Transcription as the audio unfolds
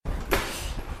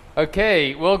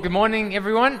Okay, well, good morning,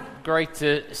 everyone. Great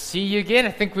to see you again.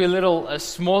 I think we're a little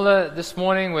smaller this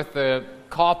morning with the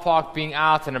car park being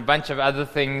out and a bunch of other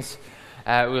things.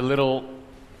 We're a little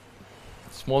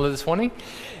smaller this morning.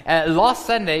 Last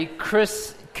Sunday,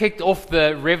 Chris kicked off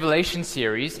the Revelation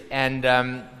series and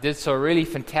did so really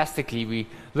fantastically.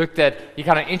 He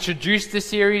kind of introduced the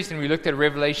series and we looked at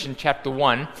Revelation chapter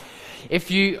 1.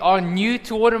 If you are new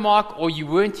to Watermark or you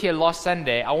weren't here last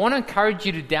Sunday, I want to encourage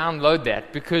you to download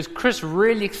that because Chris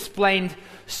really explained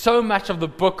so much of the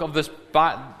book of this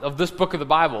book of the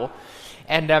Bible,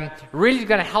 and really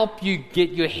going to help you get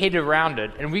your head around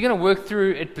it. And we're going to work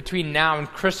through it between now and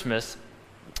Christmas.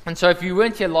 And so, if you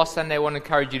weren't here last Sunday, I want to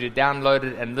encourage you to download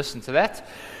it and listen to that.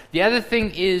 The other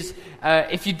thing is,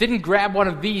 if you didn't grab one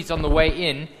of these on the way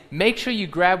in, make sure you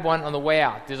grab one on the way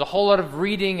out. There's a whole lot of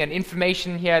reading and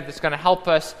information here that's going to help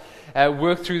us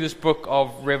work through this book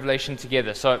of Revelation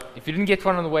together. So if you didn't get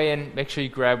one on the way in, make sure you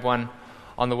grab one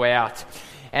on the way out.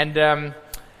 And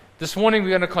this morning we're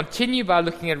going to continue by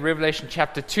looking at Revelation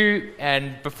chapter 2.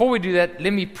 And before we do that,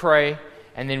 let me pray,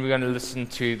 and then we're going to listen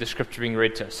to the scripture being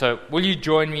read to us. So will you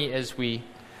join me as we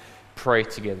pray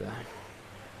together?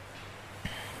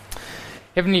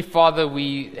 Heavenly Father,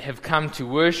 we have come to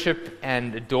worship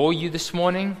and adore you this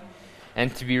morning,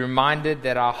 and to be reminded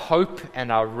that our hope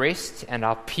and our rest and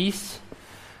our peace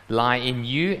lie in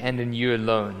you and in you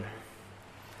alone.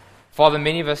 Father,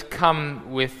 many of us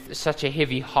come with such a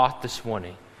heavy heart this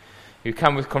morning. We've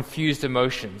come with confused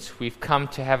emotions. We've come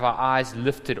to have our eyes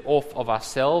lifted off of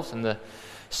ourselves and the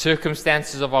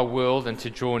circumstances of our world and to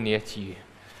draw near to you.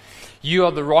 You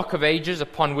are the rock of ages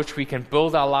upon which we can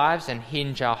build our lives and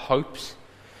hinge our hopes.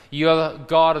 You are the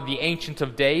God of the Ancient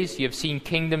of Days. You have seen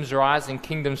kingdoms rise and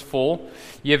kingdoms fall.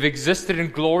 You have existed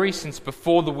in glory since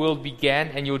before the world began,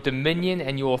 and your dominion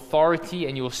and your authority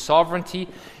and your sovereignty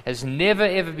has never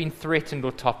ever been threatened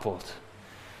or toppled.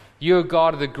 You are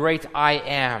God of the great I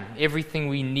Am. Everything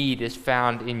we need is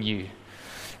found in you.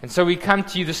 And so we come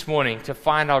to you this morning to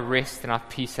find our rest and our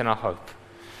peace and our hope.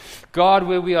 God,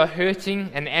 where we are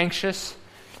hurting and anxious,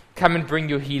 come and bring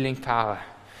your healing power.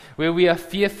 Where we are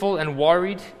fearful and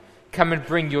worried, come and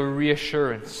bring your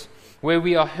reassurance. Where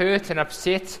we are hurt and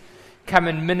upset, come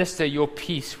and minister your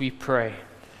peace, we pray.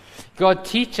 God,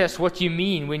 teach us what you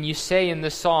mean when you say in the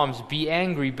Psalms, be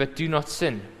angry but do not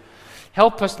sin.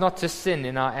 Help us not to sin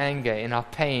in our anger, in our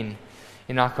pain,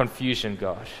 in our confusion,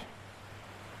 God.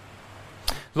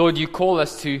 Lord, you call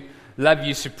us to love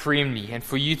you supremely and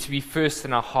for you to be first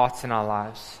in our hearts and our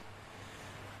lives.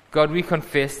 God, we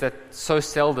confess that so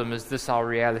seldom is this our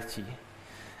reality.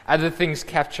 Other things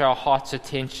capture our heart's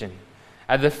attention.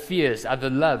 Other fears, other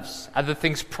loves, other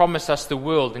things promise us the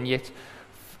world, and yet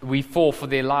we fall for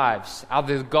their lives.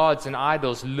 Other gods and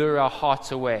idols lure our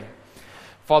hearts away.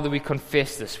 Father, we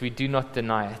confess this. We do not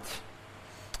deny it.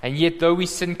 And yet, though we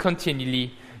sin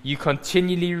continually, you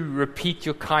continually repeat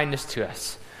your kindness to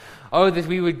us. Oh, that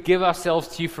we would give ourselves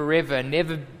to you forever and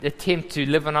never attempt to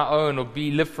live on our own or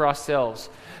live for ourselves.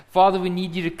 Father, we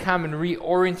need you to come and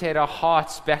reorientate our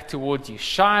hearts back towards you.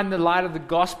 Shine the light of the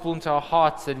gospel into our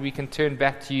hearts that we can turn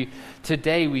back to you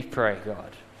today, we pray,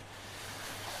 God.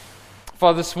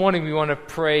 Father, this morning we want to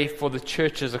pray for the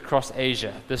churches across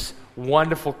Asia, this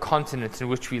wonderful continent in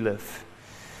which we live.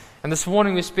 And this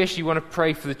morning we especially want to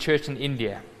pray for the church in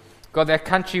India. God, that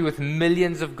country with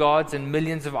millions of gods and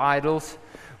millions of idols,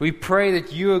 we pray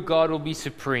that you, O God, will be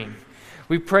supreme.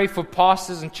 We pray for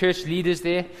pastors and church leaders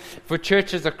there, for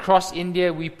churches across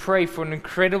India. We pray for an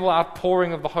incredible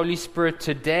outpouring of the Holy Spirit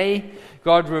today.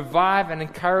 God, revive and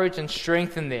encourage and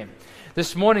strengthen them.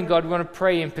 This morning, God, we want to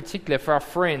pray in particular for our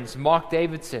friends, Mark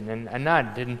Davidson and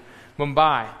Anand in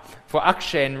Mumbai, for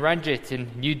Akshay and Ranjit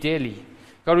in New Delhi.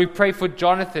 God, we pray for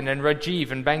Jonathan and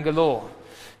Rajiv in Bangalore.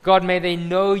 God, may they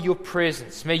know your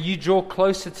presence. May you draw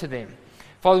closer to them.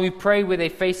 Father, we pray where they're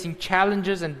facing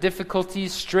challenges and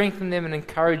difficulties, strengthen them and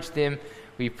encourage them,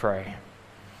 we pray.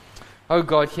 Oh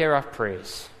God, hear our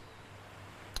prayers.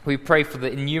 We pray for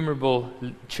the innumerable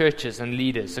churches and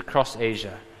leaders across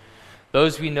Asia,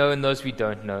 those we know and those we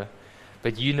don't know,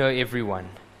 but you know everyone.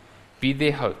 Be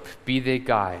their hope, be their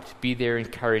guide, be their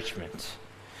encouragement.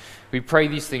 We pray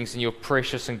these things in your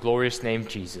precious and glorious name,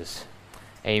 Jesus.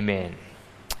 Amen.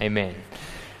 Amen.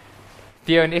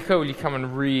 Theo and Echo, will you come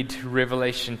and read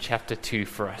Revelation chapter 2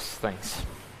 for us? Thanks.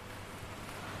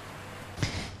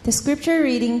 The scripture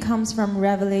reading comes from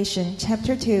Revelation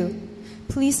chapter 2.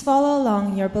 Please follow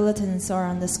along, your bulletins are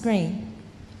on the screen.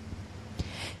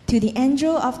 To the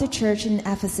angel of the church in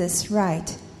Ephesus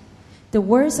write, the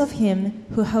words of him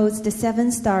who holds the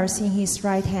 7 stars in his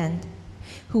right hand,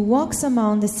 who walks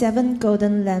among the 7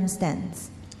 golden lampstands.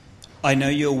 I know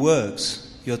your works.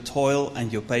 your toil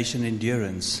and your patient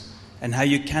endurance, and how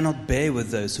you cannot bear with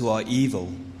those who are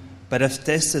evil, but have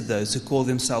tested those who call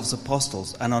themselves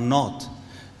apostles and are not,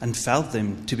 and found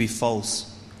them to be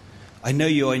false. I know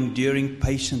you are enduring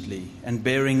patiently and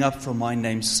bearing up for my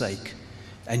name's sake,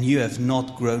 and you have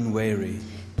not grown weary.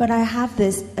 But I have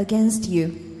this against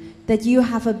you, that you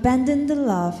have abandoned the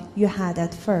love you had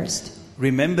at first.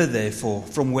 Remember, therefore,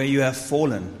 from where you have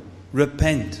fallen,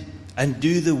 repent, and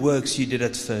do the works you did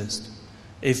at first.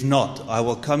 If not, I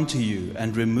will come to you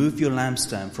and remove your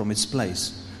lampstand from its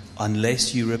place,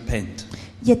 unless you repent.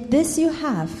 Yet this you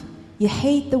have, you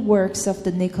hate the works of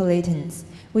the Nicolaitans,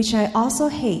 which I also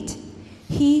hate.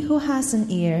 He who has an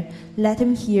ear, let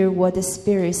him hear what the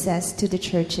Spirit says to the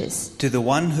churches. To the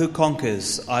one who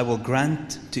conquers, I will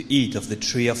grant to eat of the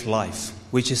tree of life,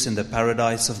 which is in the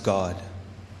paradise of God.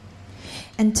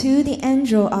 And to the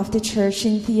angel of the church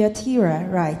in Thyatira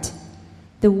write,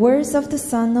 the words of the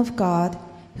Son of God,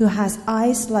 who has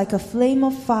eyes like a flame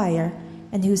of fire,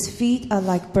 and whose feet are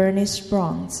like burnished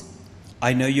bronze.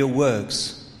 I know your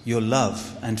works, your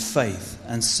love and faith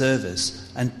and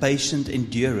service and patient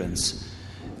endurance,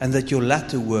 and that your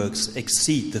latter works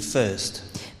exceed the first.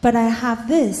 But I have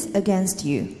this against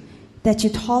you, that you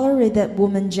tolerate that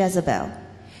woman Jezebel,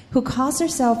 who calls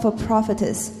herself a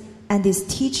prophetess, and is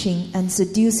teaching and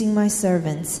seducing my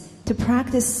servants to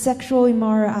practice sexual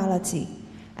immorality,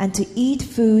 and to eat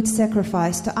food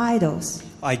sacrificed to idols.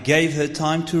 I gave her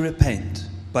time to repent,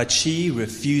 but she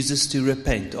refuses to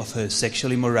repent of her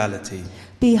sexual immorality.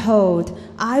 Behold,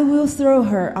 I will throw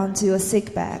her onto a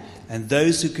sickbed. And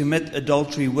those who commit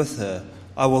adultery with her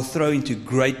I will throw into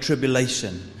great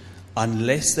tribulation,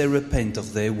 unless they repent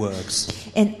of their works.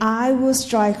 And I will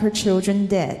strike her children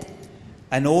dead.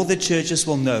 And all the churches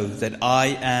will know that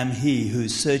I am he who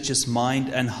searches mind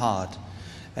and heart,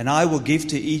 and I will give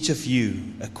to each of you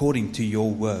according to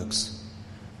your works.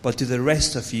 But to the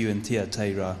rest of you in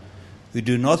Thyatira, who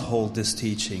do not hold this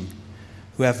teaching,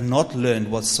 who have not learned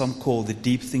what some call the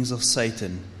deep things of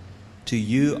Satan, to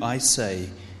you I say,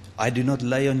 I do not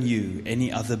lay on you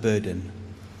any other burden.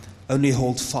 Only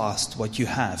hold fast what you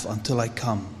have until I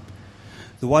come.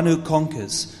 The one who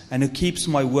conquers and who keeps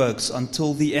my works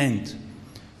until the end,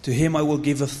 to him I will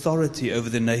give authority over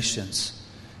the nations,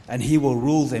 and he will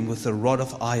rule them with a rod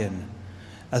of iron,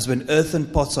 as when earthen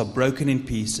pots are broken in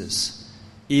pieces,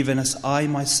 even as I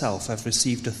myself have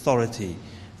received authority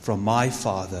from my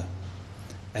Father.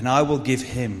 And I will give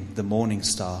him the morning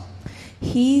star.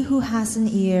 He who has an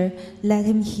ear, let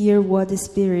him hear what the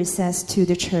Spirit says to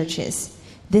the churches.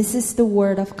 This is the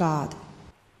word of God.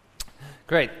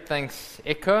 Great, thanks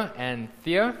Echo and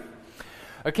Theo.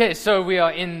 Okay, so we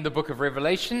are in the book of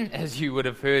Revelation, as you would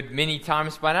have heard many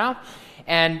times by now.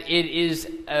 And it is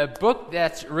a book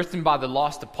that's written by the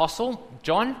last apostle,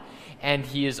 John. And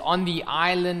he is on the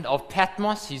island of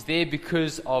Patmos. He's there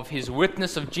because of his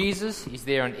witness of Jesus. He's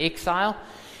there in exile.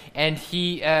 And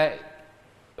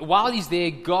while he's there,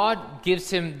 God gives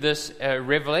him this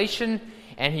revelation,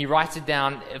 and he writes it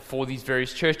down for these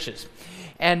various churches.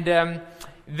 And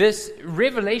this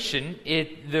revelation,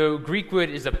 the Greek word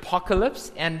is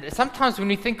apocalypse. And sometimes when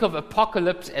we think of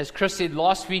apocalypse, as Chris said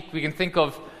last week, we can think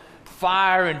of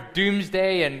fire and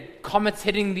doomsday and comets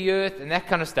hitting the earth and that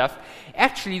kind of stuff.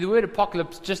 Actually, the word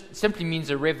apocalypse just simply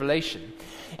means a revelation.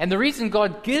 And the reason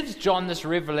God gives John this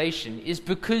revelation is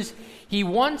because he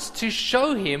wants to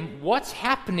show him what's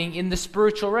happening in the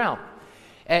spiritual realm.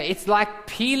 It's like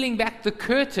peeling back the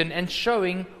curtain and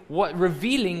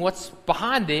revealing what's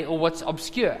behind there or what's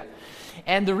obscure.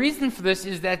 And the reason for this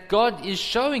is that God is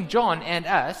showing John and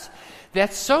us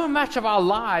that so much of our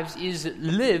lives is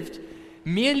lived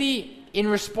merely in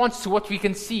response to what we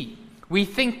can see. We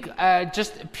think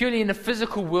just purely in a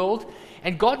physical world,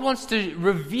 and God wants to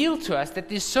reveal to us that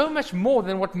there's so much more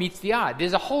than what meets the eye.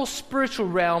 There's a whole spiritual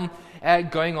realm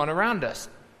going on around us.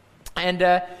 And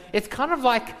it's kind of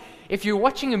like if you're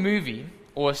watching a movie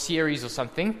or a series or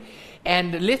something,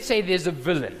 and let's say there's a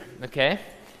villain, okay?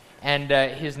 And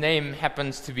his name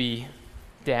happens to be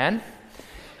Dan.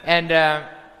 And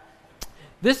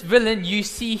this villain, you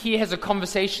see, he has a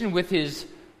conversation with his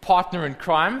partner in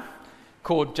crime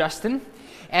called Justin.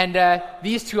 And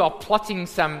these two are plotting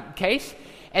some case.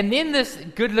 And then this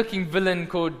good-looking villain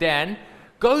called Dan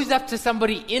goes up to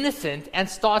somebody innocent and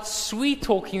starts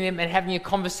sweet-talking them and having a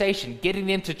conversation, getting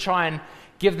them to try and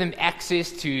give them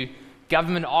access to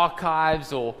government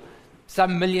archives or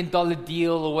some $1 million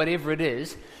deal or whatever it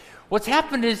is. What's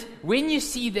happened is when you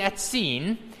see that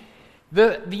scene,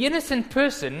 the innocent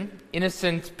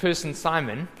person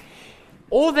Simon,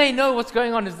 all they know what's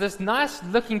going on is this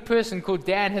nice-looking person called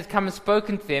Dan has come and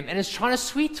spoken to them and is trying to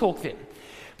sweet-talk them.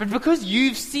 But because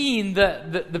you've seen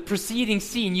the preceding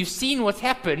scene, you've seen what's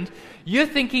happened, you're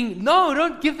thinking, no,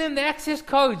 don't give them the access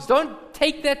codes. Don't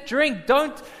take that drink.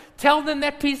 Don't tell them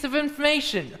that piece of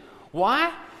information.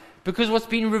 Why? Because what's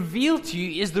been revealed to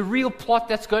you is the real plot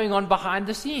that's going on behind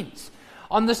the scenes.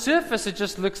 On the surface, it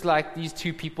just looks like these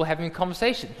two people having a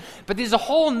conversation. But there's a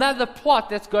whole nother plot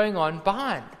that's going on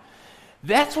behind.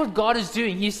 That's what God is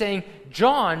doing. He's saying,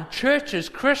 John, churches,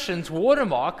 Christians,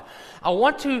 Watermark, I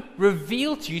want to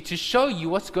reveal to you, to show you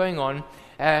what's going on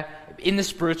in the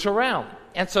spiritual realm.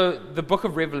 And so the book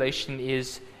of Revelation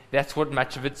that's what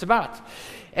much of it's about.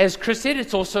 As Chris said,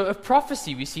 it's also a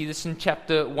prophecy. We see this in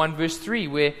chapter 1, verse 3,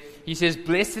 where he says,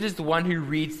 blessed is the one who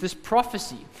reads this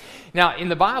prophecy. Now, in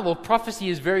the Bible, prophecy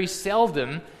is very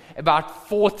seldom about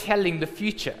foretelling the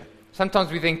future.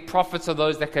 Sometimes we think prophets are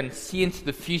those that can see into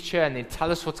the future and then tell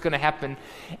us what's going to happen.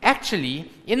 Actually,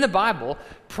 in the Bible,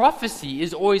 prophecy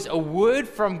is always a word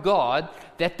from God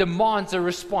that demands a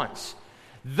response.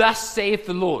 Thus saith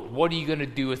the Lord. What are you going to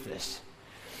do with this?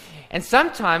 And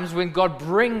sometimes when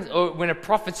when a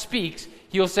prophet speaks,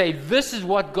 he'll say, this is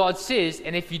what God says,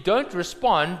 and if you don't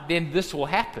respond, then this will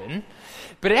happen.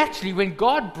 But actually, when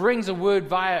God brings a word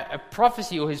via a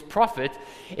prophecy or his prophet,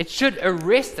 it should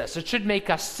arrest us. It should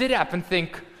make us sit up and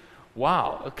think,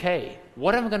 wow, okay,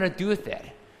 what am I going to do with that?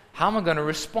 How am I going to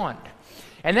respond?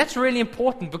 And that's really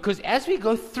important, because as we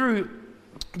go through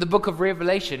the book of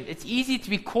Revelation, it's easy to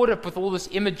be caught up with all this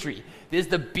imagery. There's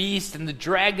the beast and the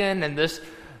dragon and this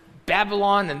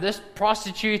Babylon and this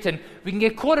prostitute, and we can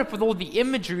get caught up with all the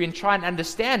imagery and try and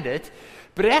understand it.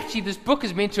 But actually, this book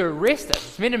is meant to arrest us.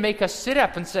 It's meant to make us sit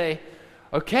up and say,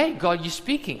 okay, God, you're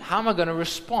speaking. How am I going to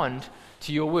respond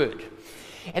to your word?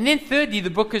 And then thirdly, the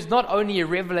book is not only a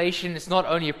revelation, it's not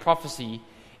only a prophecy,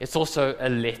 it's also a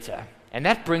letter. And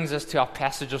that brings us to our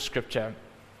passage of Scripture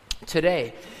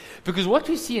today. Because what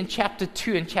we see in chapter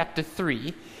 2 and chapter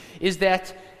 3 is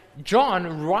that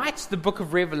John writes the book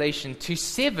of Revelation to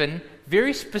 7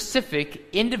 very specific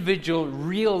individual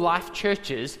real-life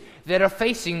churches that are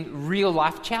facing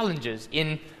real-life challenges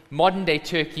in modern-day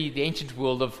Turkey, the ancient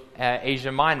world of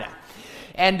Asia Minor.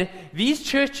 And these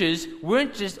churches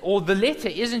the letter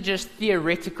isn't just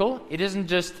theoretical, it isn't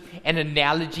just an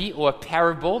analogy or a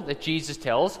parable that Jesus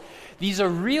tells. These are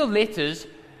real letters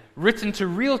written to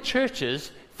real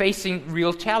churches facing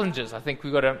real challenges. I think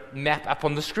we've got a map up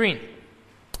on the screen.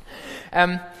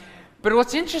 But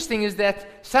what's interesting is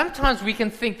that sometimes we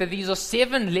can think that these are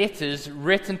 7 letters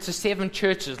written to 7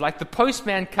 churches. Like the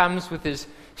postman comes with his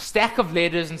stack of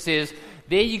letters and says,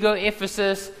 there you go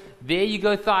Ephesus, there you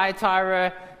go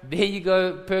Thyatira, there you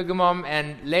go Pergamum,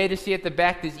 and Laodicea at the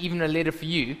back, there's even a letter for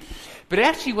you. But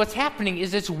actually what's happening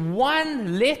is it's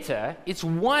one letter, it's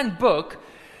one book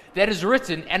that is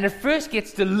written, and it first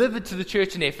gets delivered to the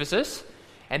church in Ephesus,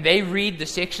 and they read the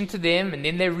section to them, and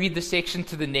then they read the section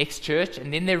to the next church,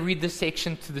 and then they read the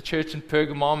section to the church in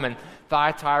Pergamum and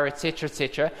Thyatira, etc.,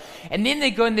 etc. And then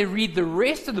they go and they read the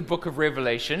rest of the book of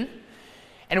Revelation,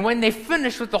 and when they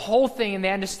finish with the whole thing and they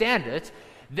understand it,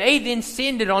 they then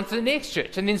send it on to the next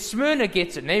church. And then Smyrna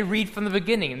gets it, and they read from the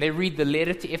beginning, and they read the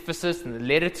letter to Ephesus and the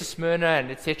letter to Smyrna, and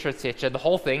etc., the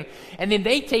whole thing. And then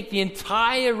they take the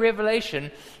entire Revelation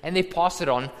and they pass it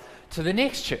on to the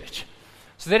next church.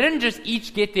 So they didn't just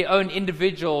each get their own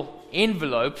individual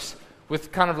envelopes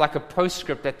with kind of like a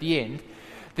postscript at the end.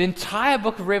 The entire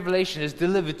book of Revelation is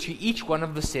delivered to each one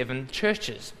of the 7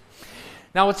 churches.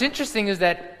 Now what's interesting is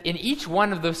that in each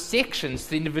one of those sections,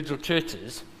 the individual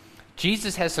churches,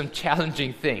 Jesus has some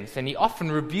challenging things, and he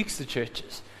often rebukes the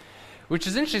churches, which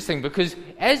is interesting because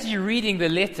as you're reading the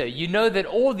letter, you know that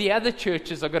all the other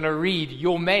churches are going to read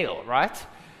your mail, right?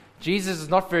 Jesus is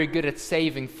not very good at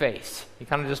saving face. He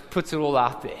kind of just puts it all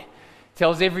out there,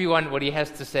 tells everyone what he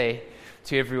has to say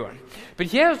to everyone. But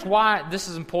here's why this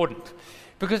is important.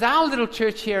 Because our little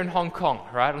church here in Hong Kong,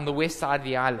 right, on the west side of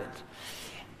the island,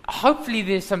 hopefully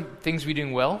there's some things we're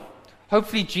doing well.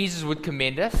 Hopefully Jesus would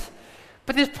commend us.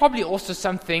 But there's probably also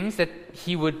some things that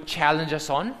he would challenge us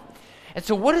on. And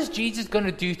so what is Jesus going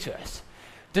to do to us?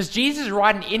 Does Jesus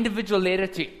write an individual letter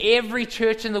to every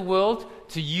church in the world?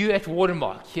 To you at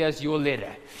Watermark, here's your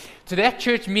letter. To that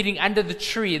church meeting under the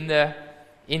tree in the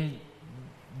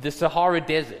Sahara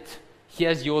Desert,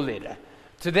 here's your letter.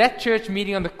 To that church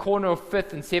meeting on the corner of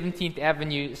 5th and 17th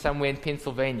Avenue somewhere in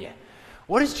Pennsylvania.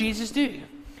 What does Jesus do?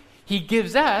 He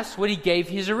gives us what he gave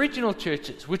his original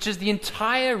churches, which is the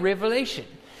entire Revelation.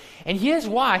 And here's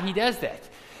why he does that.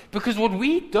 Because what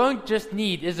we don't just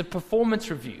need is a performance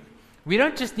review. We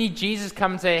don't just need Jesus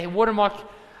come and say, hey, Watermark,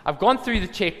 I've gone through the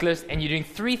checklist and you're doing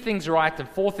 3 things right and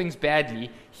 4 things badly.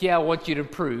 Here I want you to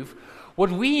improve. what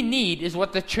we need is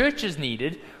what the churches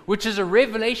needed, which is a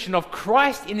revelation of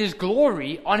Christ in His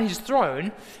glory on His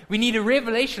throne. We need a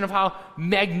revelation of how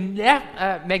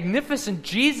magnificent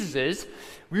Jesus is.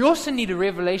 We also need a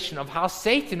revelation of how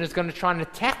Satan is going to try and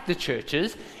attack the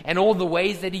churches and all the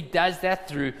ways that he does that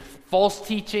through false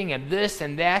teaching and this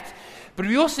and that. But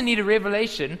we also need a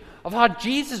revelation of how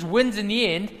Jesus wins in the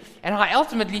end and how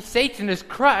ultimately Satan is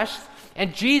crushed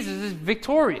and Jesus is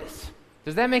victorious.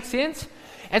 Does that make sense?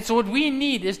 And so what we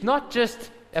need is not just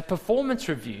a performance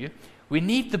review. We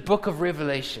need the book of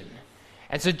Revelation.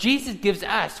 And so Jesus gives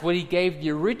us what He gave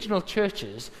the original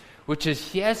churches, which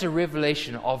is, here's a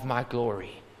revelation of my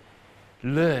glory.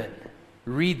 Learn,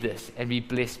 read this, and be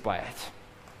blessed by it.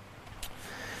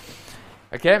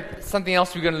 Okay, something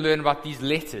else we're going to learn about these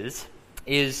letters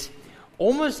is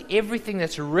almost everything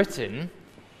that's written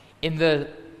in the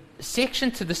section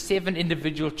to the 7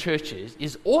 individual churches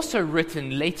is also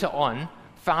written later on,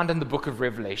 found in the book of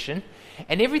Revelation.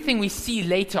 And everything we see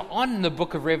later on in the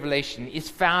book of Revelation is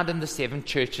found in the 7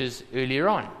 churches earlier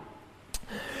on.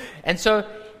 And so,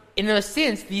 in a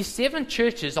sense, these 7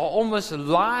 churches are almost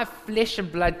live flesh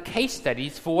and blood case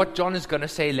studies for what John is going to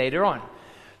say later on.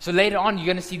 So later on, you're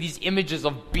going to see these images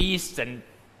of beasts and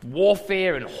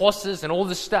warfare and horses and all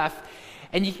this stuff.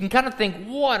 And you can kind of think,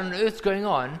 what on earth's going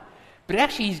on? But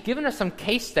actually, he's given us some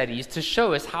case studies to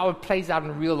show us how it plays out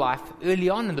in real life early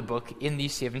on in the book in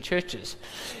these 7 churches.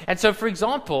 And so, for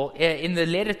example, in the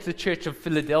letter to the church of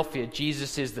Philadelphia,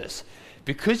 Jesus says this: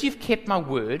 because you've kept my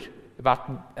word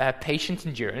about patient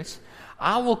endurance,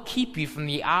 I will keep you from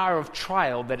the hour of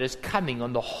trial that is coming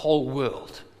on the whole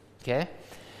world. Okay?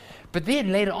 But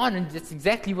then later on, and that's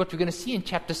exactly what we're going to see in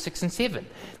chapter 6 and 7,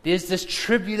 there's this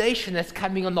tribulation that's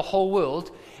coming on the whole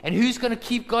world. And who's going to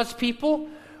keep God's people?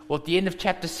 Well, at the end of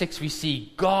chapter 6, we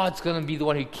see God's going to be the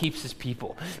one who keeps His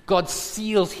people. God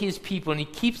seals His people, and He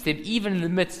keeps them even in the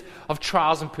midst of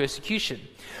trials and persecution.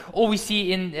 Or we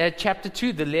see in chapter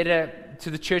 2, the letter to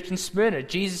the church in Smyrna,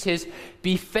 Jesus says,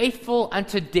 be faithful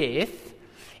unto death,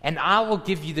 and I will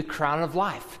give you the crown of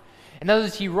life. In other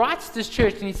words, He writes to this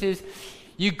church, and He says,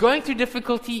 you're going through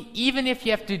difficulty, even if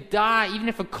you have to die, even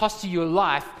if it costs you your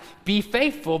life, be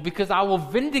faithful, because I will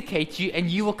vindicate you, and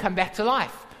you will come back to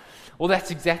life. Well,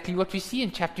 that's exactly what we see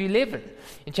in chapter 11.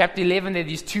 In chapter 11, there are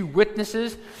these 2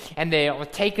 witnesses, and they are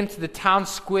taken to the town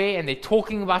square, and they're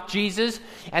talking about Jesus,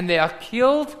 and they are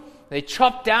killed, they're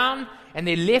chopped down, and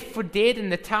they're left for dead in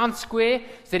the town square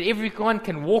so that everyone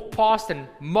can walk past and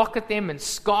mock at them and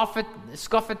scoff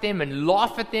at them and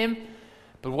laugh at them.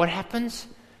 But what happens?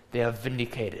 They are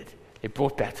vindicated. They're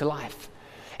brought back to life.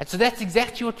 And so that's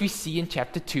exactly what we see in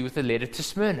chapter 2 with the letter to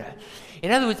Smyrna. In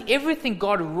other words, everything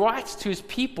God writes to His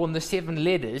people in the 7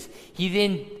 letters, He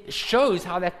then shows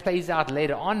how that plays out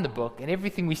later on in the book, and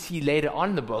everything we see later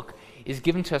on in the book is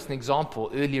given to us an example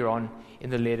earlier on in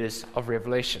the letters of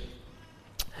Revelation.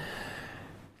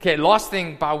 Okay, last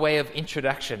thing by way of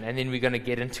introduction, and then we're going to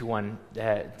get into one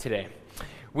today.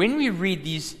 When we read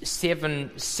these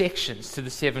 7 sections to the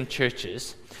 7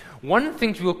 churches, one of the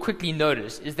things we'll quickly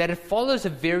notice is that it follows a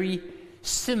very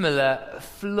similar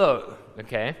flow,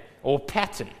 okay, or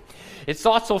pattern. It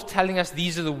starts off telling us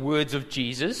these are the words of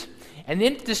Jesus, and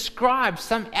then it describes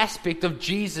some aspect of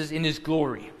Jesus in His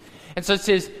glory. And so it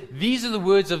says, these are the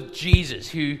words of Jesus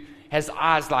who has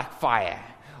eyes like fire.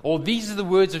 Or these are the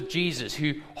words of Jesus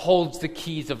who holds the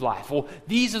keys of life. Or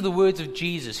these are the words of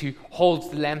Jesus who holds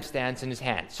the lampstands in His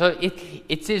hand. So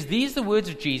it says these are the words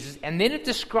of Jesus, and then it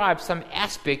describes some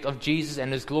aspect of Jesus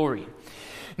and His glory.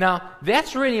 Now,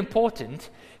 that's really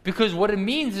important because what it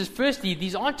means is, firstly,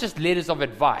 these aren't just letters of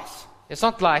advice. It's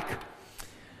not like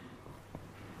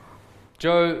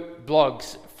Joe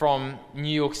Bloggs from New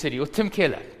York City or Tim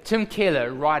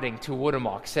Keller writing to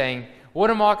Watermark saying,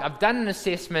 Watermark, I've done an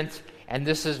assessment, and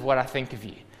this is what I think of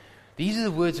you. These are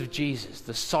the words of Jesus,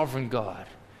 the sovereign God.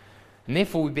 And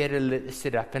therefore, we better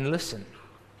sit up and listen.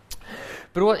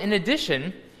 But in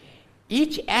addition,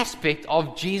 each aspect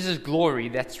of Jesus' glory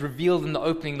that's revealed in the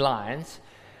opening lines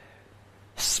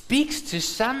speaks to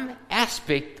some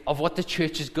aspect of what the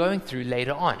church is going through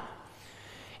later on.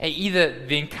 Either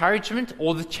the encouragement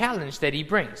or the challenge that he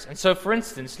brings. And so, for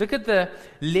instance, look at the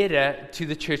letter to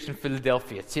the church in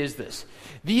Philadelphia. It says this: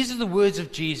 these are the words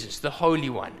of Jesus, the Holy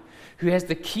One, who has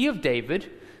the key of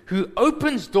David, who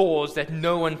opens doors that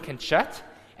no one can shut,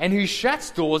 and who shuts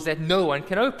doors that no one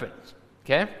can open.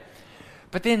 Okay?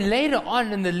 But then later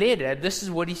on in the letter, this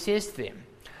is what he says to them: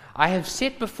 I have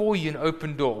set before you an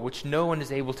open door, which no one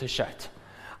is able to shut.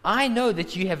 I know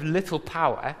that you have little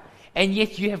power, and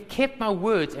yet you have kept my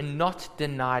words and not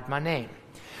denied my name.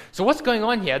 So what's going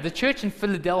on here? The church in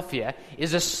Philadelphia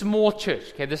is a small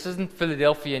church. Okay, this isn't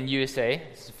Philadelphia in USA.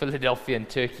 It's Philadelphia in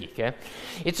Turkey. Okay,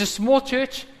 it's a small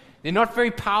church. They're not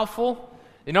very powerful.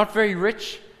 They're not very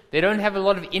rich. They don't have a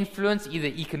lot of influence, either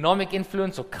economic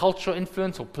influence or cultural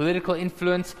influence or political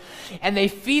influence. And they're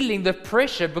feeling the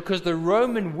pressure because the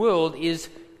Roman world is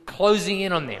closing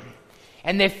in on them.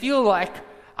 And they feel like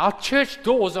our church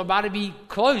doors are about to be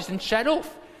closed and shut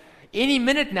off. Any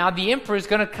minute now, the emperor is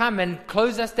going to come and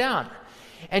close us down.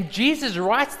 And Jesus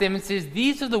writes them and says,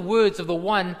 these are the words of the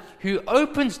one who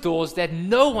opens doors that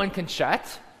no one can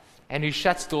shut and who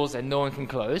shuts doors that no one can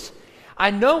close.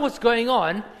 I know what's going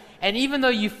on. And even though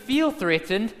you feel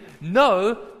threatened,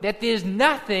 know that there's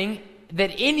nothing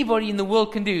that anybody in the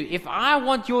world can do. If I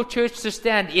want your church to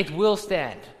stand, it will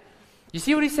stand. You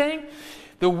see what he's saying?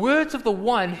 The words of the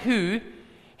one who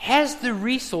has the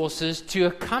resources to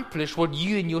accomplish what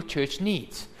you and your church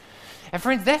needs. And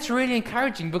friends, that's really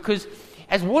encouraging because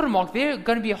as Watermark, there are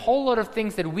going to be a whole lot of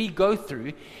things that we go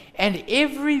through, and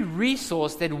every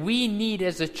resource that we need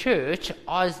as a church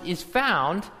is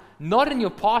found not in your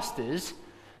pastors,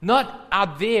 not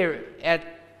out there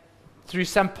through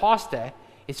some pastor.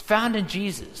 It's found in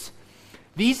Jesus.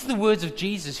 These are the words of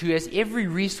Jesus, who has every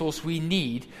resource we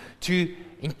need to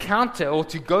encounter or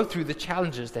to go through the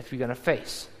challenges that we're going to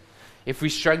face. If we're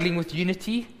struggling with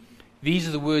unity, these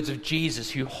are the words of Jesus,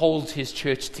 who holds his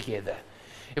church together.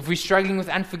 If we're struggling with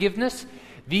unforgiveness,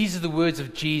 these are the words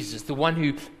of Jesus, the one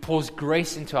who pours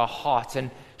grace into our hearts and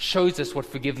shows us what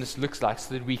forgiveness looks like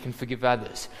so that we can forgive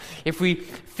others. If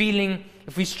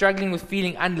we're struggling with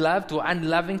feeling unloved or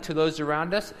unloving to those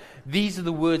around us, these are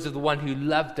the words of the one who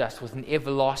loved us with an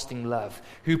everlasting love,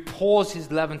 who pours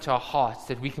his love into our hearts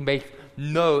that we can make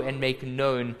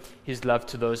known his love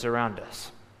to those around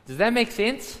us. Does that make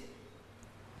sense?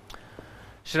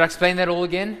 Should I explain that all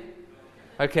again?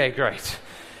 Okay, great.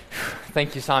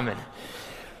 Thank you, Simon.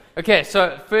 Okay,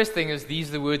 so first thing is, these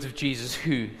are the words of Jesus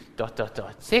who, ...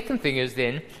 Second thing is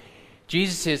then,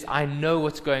 Jesus says, I know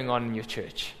what's going on in your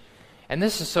church. And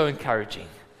this is so encouraging.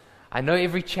 I know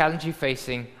every challenge you're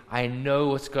facing. I know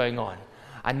what's going on.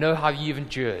 I know how you've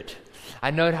endured. I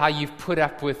know how you've put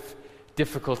up with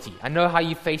difficulty. I know how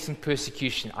you're facing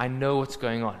persecution. I know what's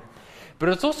going on. But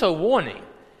it's also a warning,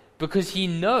 because he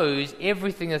knows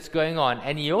everything that's going on,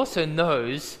 and he also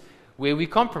knows where we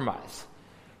compromise.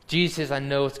 Jesus says, I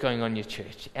know what's going on in your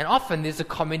church. And often there's a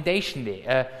commendation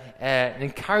there, an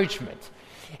encouragement.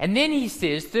 And then he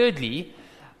says, thirdly,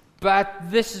 but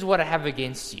this is what I have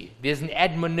against you. There's an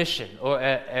admonition or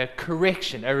a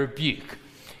correction, a rebuke.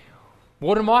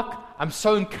 Watermark, I'm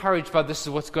so encouraged by this is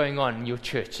what's going on in your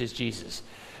church, says Jesus.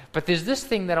 But there's this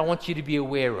thing that I want you to be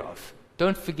aware of.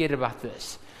 Don't forget about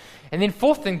this. And then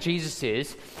fourth thing Jesus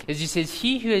says is he says,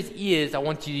 he who has ears, I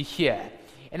want you to hear.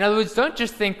 In other words, don't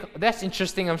just think, that's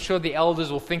interesting, I'm sure the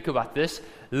elders will think about this.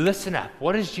 Listen up.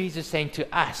 What is Jesus saying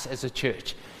to us as a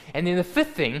church? And then the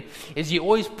fifth thing is he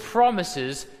always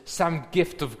promises some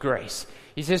gift of grace.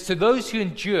 He says, to those who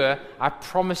endure, I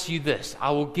promise you this.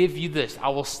 I will give you this. I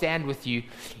will stand with you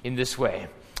in this way.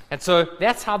 And so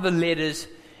that's how the letters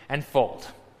unfold.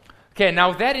 Okay, now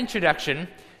with that introduction,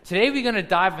 today we're going to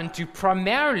dive into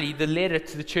primarily the letter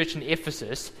to the church in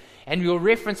Ephesus, and we'll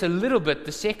reference a little bit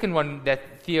the second one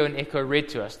that Theo and Echo read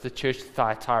to us, the church of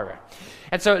Thyatira.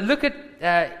 And so look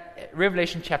at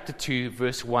Revelation chapter 2,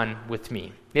 verse 1 with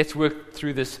me. Let's work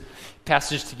through this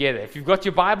passage together. If you've got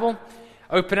your Bible,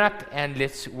 open up and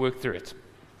let's work through it.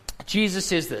 Jesus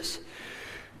says this,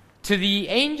 to the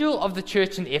angel of the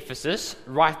church in Ephesus,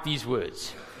 write these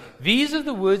words. These are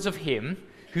the words of him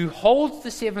who holds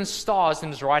the 7 stars in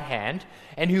his right hand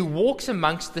and who walks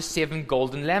amongst the 7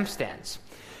 golden lampstands.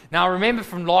 Now remember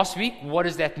from last week, what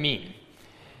does that mean?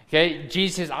 Okay,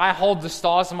 Jesus says, I hold the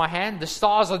stars in my hand. The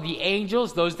stars are the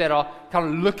angels, those that are kind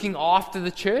of looking after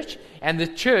the church, and the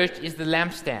church is the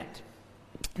lampstand.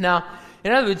 Now,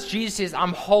 in other words, Jesus says,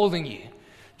 I'm holding you.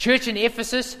 Church in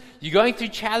Ephesus, you're going through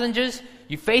challenges,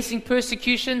 you're facing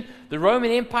persecution, the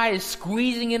Roman Empire is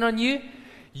squeezing in on you.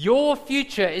 Your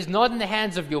future is not in the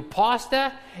hands of your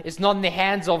pastor, it's not in the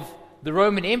hands of the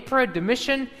Roman Emperor,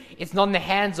 Domitian, it's not in the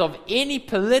hands of any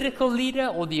political leader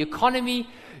or the economy.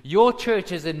 Your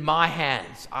church is in my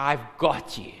hands. I've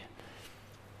got you.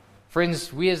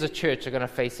 Friends, we as a church are going to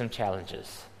face some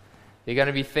challenges. There are going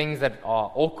to be things that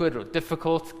are awkward or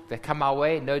difficult that come our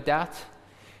way, no doubt.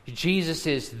 Jesus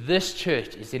says this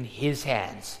church is in his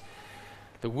hands.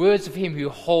 The words of him who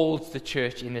holds the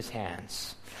church in his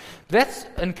hands. That's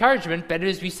encouragement, but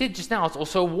as we said just now, it's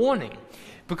also a warning.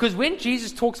 Because when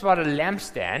Jesus talks about a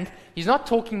lampstand, he's not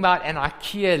talking about an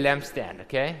IKEA lampstand,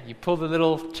 okay? You pull the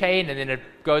little chain and then it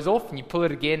goes off, and you pull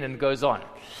it again and it goes on.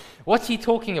 What's he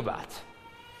talking about?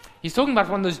 He's talking about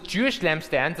one of those Jewish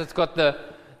lampstands that's got the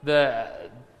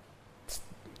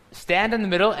stand in the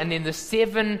middle and then the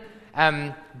 7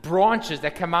 branches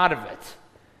that come out of it.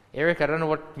 Eric, I don't know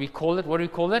what we call it. What do we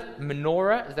call it?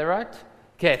 Menorah, is that right?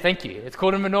 Okay, thank you. It's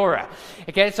called a menorah.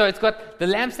 Okay, so it's got the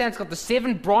lampstand's got the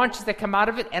 7 branches that come out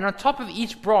of it, and on top of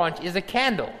each branch is a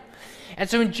candle. And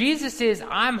so when Jesus says,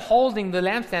 I'm holding the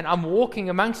lampstand, I'm walking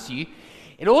amongst you,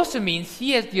 it also means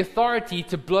he has the authority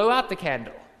to blow out the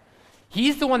candle.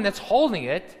 He's the one that's holding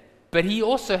it, but he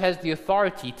also has the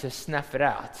authority to snuff it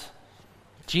out.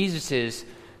 Jesus is,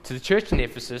 to the church in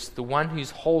Ephesus, the one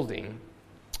who's holding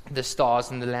the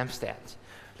stars and the lampstands.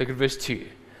 Look at verse 2.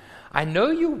 I know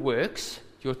your works,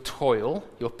 your toil,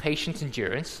 your patient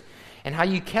endurance, and how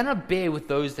you cannot bear with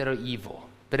those that are evil,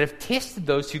 but have tested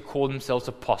those who call themselves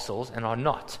apostles and are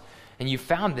not, and you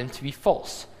found them to be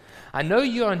false. I know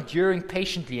you are enduring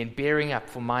patiently and bearing up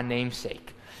for my name's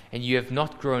sake, and you have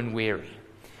not grown weary.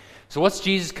 So what's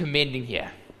Jesus commending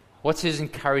here? What's his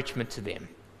encouragement to them?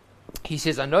 He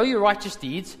says, I know your righteous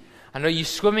deeds. I know you're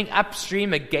swimming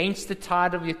upstream against the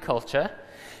tide of your culture.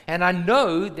 And I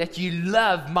know that you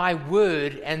love my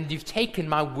word and you've taken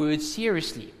my word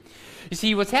seriously. You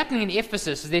see, what's happening in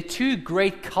Ephesus is there are 2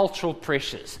 great cultural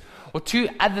pressures, or 2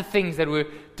 other things that were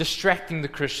distracting the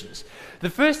Christians. The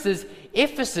first is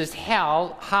Ephesus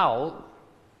housed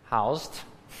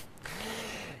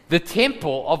the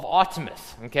temple of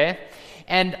Artemis, okay?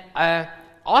 And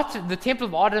the temple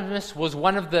of Artemis was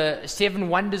one of the 7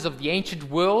 wonders of the ancient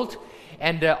world.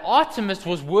 And Artemis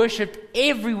was worshipped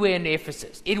everywhere in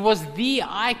Ephesus. It was the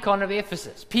icon of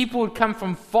Ephesus. People would come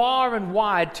from far and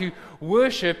wide to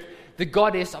worship the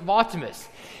goddess of Artemis.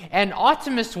 And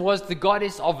Artemis was the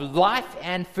goddess of life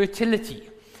and fertility.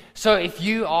 So if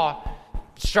you are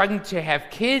struggling to have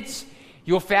kids,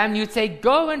 your family would say,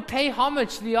 go and pay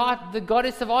homage to the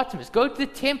goddess of Artemis. Go to the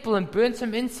temple and burn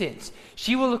some incense.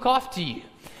 She will look after you.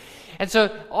 And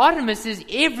so Artemis is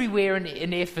everywhere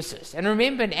in Ephesus. And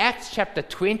remember in Acts chapter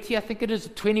 20, I think it is,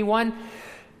 21,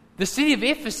 the city of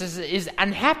Ephesus is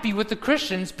unhappy with the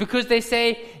Christians because they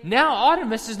say, now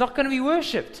Artemis is not going to be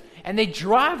worshipped. And they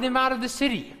drive them out of the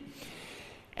city.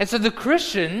 And so the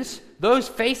Christians, those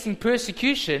facing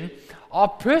persecution, are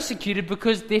persecuted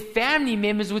because their family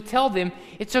members would tell them,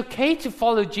 it's okay to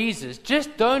follow Jesus.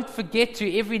 Just don't forget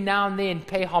to every now and then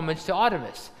pay homage to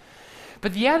Artemis.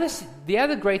 But the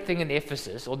other great thing in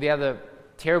Ephesus, or the other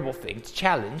terrible thing,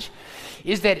 challenge,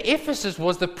 is that Ephesus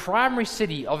was the primary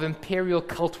city of imperial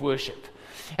cult worship.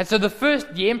 And so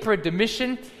the Emperor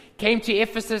Domitian came to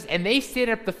Ephesus, and they set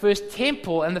up the first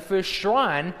temple and the first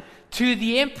shrine to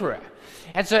the emperor.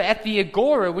 And so at the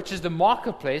Agora, which is the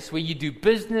marketplace where you do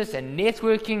business and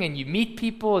networking and you meet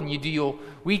people and you do your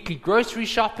weekly grocery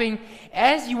shopping,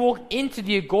 as you walk into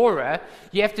the Agora,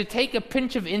 you have to take a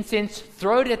pinch of incense,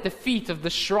 throw it at the feet of the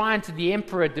shrine to the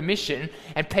Emperor Domitian,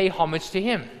 and pay homage to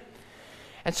him.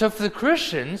 And so for the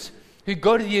Christians who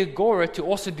go to the Agora to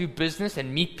also do business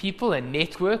and meet people and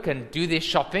network and do their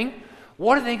shopping,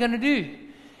 what are they going to do?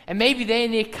 And maybe they're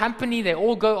in their company, they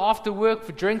all go after work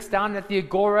for drinks down at the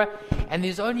Agora, and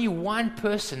there's only one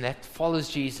person that follows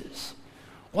Jesus.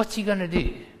 What's he going to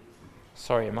do?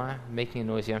 Sorry, am I making a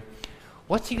noise here?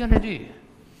 What's he going to do?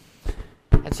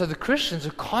 And so the Christians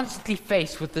are constantly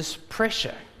faced with this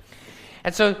pressure.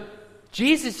 And so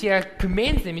Jesus here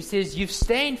commends them. He says, you've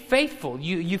stayed faithful.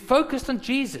 You focused on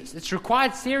Jesus. It's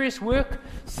required serious work,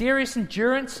 serious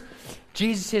endurance.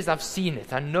 Jesus says, I've seen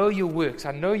it. I know your works.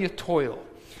 I know your toil.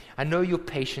 I know your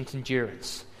patient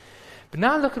endurance. But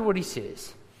now look at what he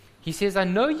says. He says, I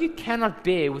know you cannot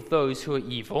bear with those who are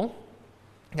evil.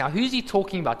 Now, who's he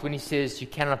talking about when he says you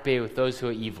cannot bear with those who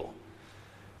are evil?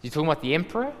 Is he talking about the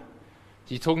emperor? Is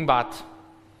he talking about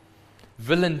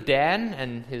villain Dan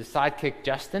and his sidekick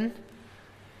Justin?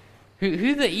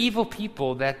 Who are the evil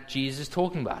people that Jesus is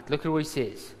talking about? Look at what he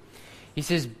says. He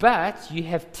says, but you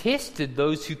have tested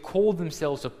those who call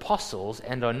themselves apostles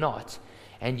and are not,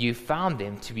 and you found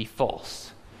them to be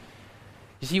false.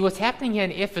 You see, what's happening here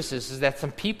in Ephesus is that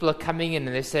some people are coming in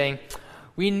and they're saying,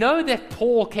 we know that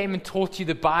Paul came and taught you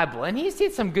the Bible, and he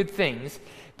said some good things,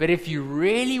 but if you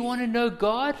really want to know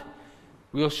God,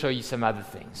 we'll show you some other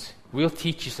things. We'll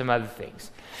teach you some other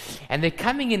things. And they're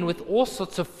coming in with all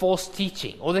sorts of false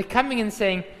teaching. Or they're coming in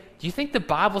saying, do you think the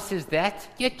Bible says that?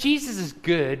 Yeah, Jesus is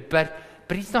good, but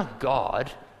he's not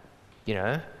God, you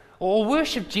know. Or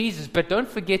worship Jesus, but don't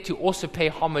forget to also pay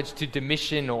homage to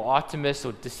Domitian or Artemis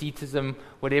or Docetism,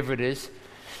 whatever it is.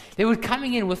 They were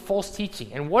coming in with false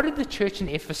teaching. And what did the church in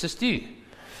Ephesus do?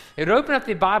 They would open up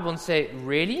their Bible and say,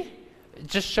 really?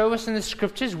 Just show us in the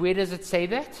scriptures, where does it say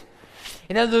that?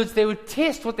 In other words, they would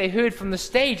test what they heard from the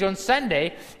stage on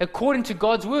Sunday according to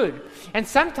God's word. And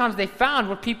sometimes they found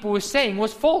what people were saying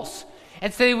was false.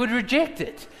 And so they would reject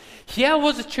it. Here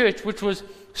was a church which was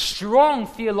strong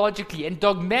theologically and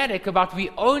dogmatic about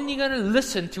we're only going to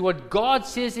listen to what God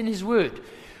says in His word.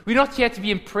 We're not here to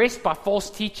be impressed by false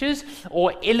teachers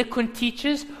or eloquent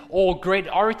teachers or great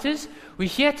orators. We're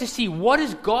here to see what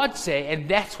does God say, and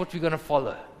that's what we're going to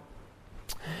follow.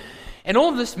 And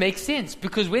all this makes sense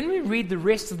because when we read the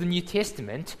rest of the New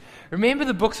Testament, remember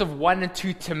the books of 1 and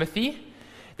 2 Timothy?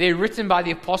 They're written by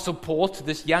the Apostle Paul to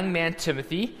this young man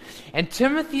Timothy. And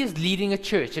Timothy is leading a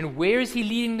church. And where is he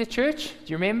leading the church?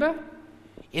 Do you remember?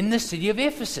 In the city of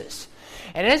Ephesus.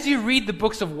 And as you read the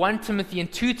books of 1 Timothy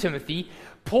and 2 Timothy,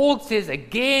 Paul says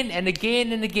again and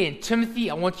again and again, Timothy,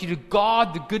 I want you to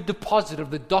guard the good deposit of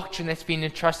the doctrine that's been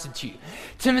entrusted to you.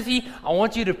 Timothy, I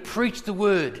want you to preach the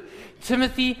word.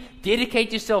 Timothy,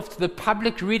 dedicate yourself to the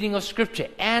public reading of Scripture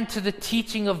and to the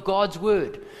teaching of God's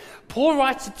word. Paul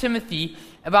writes to Timothy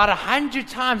about 100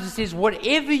 times and says,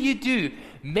 whatever you do,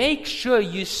 make sure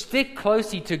you stick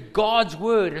closely to God's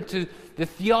word and to the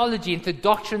theology and to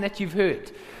doctrine that you've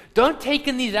heard. Don't take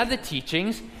in these other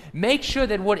teachings. Make sure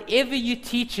that whatever you're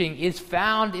teaching is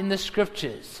found in the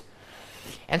Scriptures.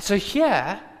 And so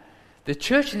here, the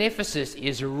church in Ephesus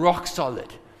is rock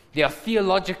solid. They are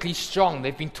theologically strong.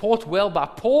 They've been taught well by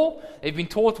Paul. They've been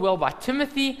taught well by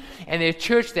Timothy. And they're a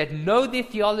church that know their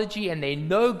theology and they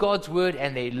know God's word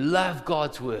and they love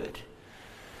God's word.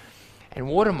 And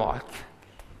Watermark,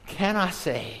 can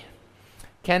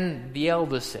the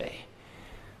elders say,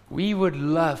 we would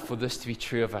love for this to be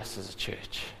true of us as a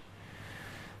church.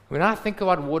 When I think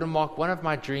about Watermark, one of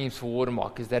my dreams for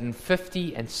Watermark is that in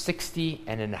 50 and 60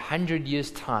 and in 100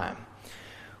 years' time,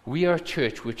 we are a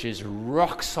church which is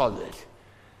rock solid,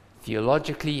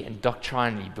 theologically and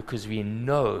doctrinally, because we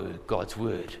know God's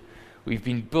word. We've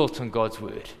been built on God's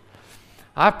word.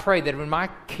 I pray that when my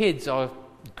kids are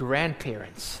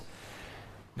grandparents,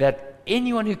 that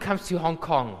anyone who comes to Hong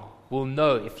Kong will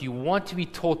know if you want to be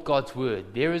taught God's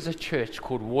word, there is a church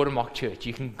called Watermark Church.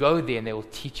 You can go there and they will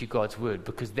teach you God's word,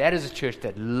 because that is a church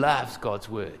that loves God's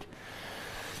word.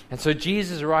 And so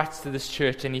Jesus writes to this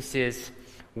church and he says,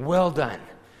 well done.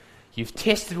 You've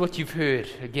tested what you've heard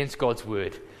against God's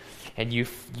word, and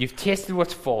you've tested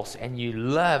what's false, and you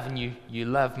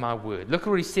love my word. Look at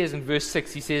what he says in verse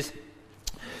 6. He says,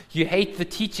 you hate the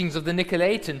teachings of the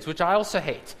Nicolaitans, which I also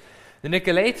hate. The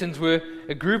Nicolaitans were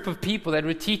a group of people that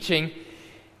were teaching,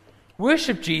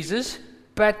 worship Jesus,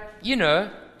 but,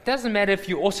 it doesn't matter if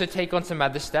you also take on some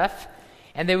other stuff.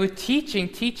 And they were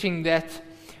teaching that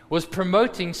was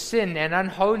promoting sin and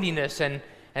unholiness and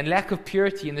lack of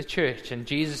purity in the church. And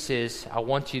Jesus says, I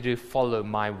want you to follow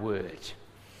my word.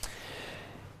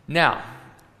 Now,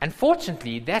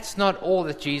 unfortunately, that's not all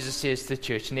that Jesus says to the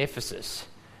church in Ephesus.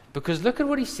 Because look at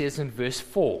what he says in verse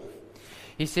 4.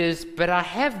 He says, but I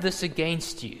have this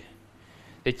against you,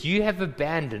 that you have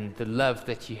abandoned the love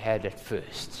that you had at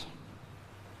first.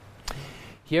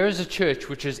 Here is a church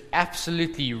which is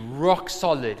absolutely rock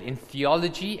solid in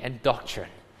theology and doctrine.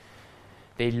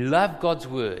 They love God's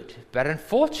word, but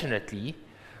unfortunately,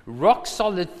 rock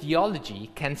solid theology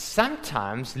can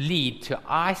sometimes lead to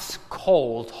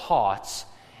ice-cold hearts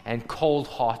and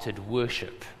cold-hearted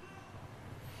worship.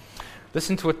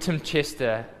 Listen to what Tim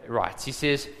Chester writes. He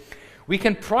says, we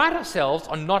can pride ourselves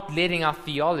on not letting our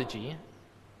theology...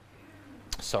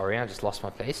 Sorry, I just lost my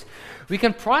place. We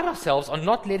can pride ourselves on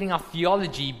not letting our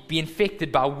theology be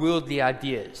infected by worldly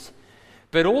ideas.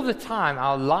 But all the time,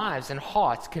 our lives and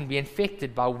hearts can be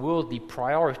infected by worldly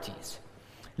priorities,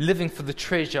 living for the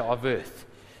treasure of earth,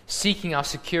 seeking our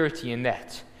security in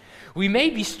that. We may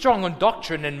be strong on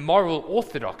doctrine and moral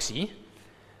orthodoxy,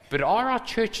 but are our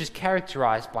churches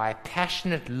characterized by a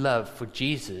passionate love for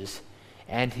Jesus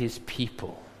and his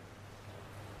people?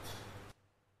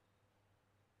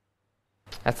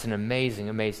 That's an amazing,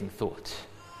 amazing thought.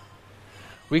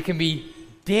 We can be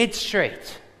dead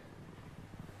straight,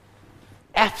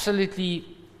 absolutely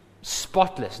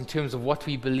spotless in terms of what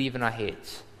we believe in our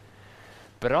heads.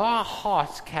 But are our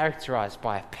hearts characterized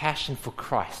by a passion for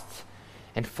Christ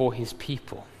and for his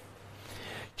people?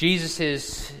 Jesus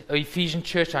says, O Ephesian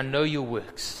church, I know your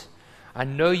works. I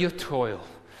know your toil.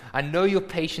 I know your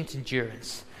patient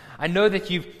endurance. I know that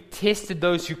you've tested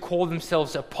those who call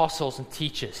themselves apostles and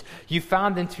teachers. You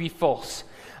found them to be false.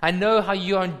 I know how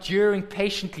you are enduring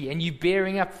patiently and you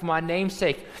bearing up for my name's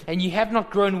sake, and you have not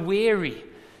grown weary.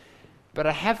 But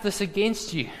I have this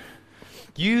against you,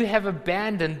 You have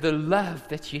abandoned the love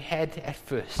that you had at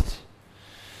first.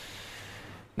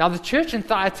 Now, the church in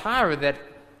Thyatira that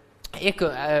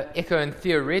Echo and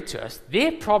Theo read to us,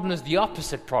 their problem is the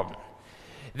opposite problem.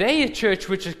 They're a church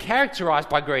which is characterized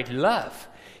by great love.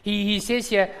 He says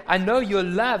here, I know your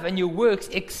love and your works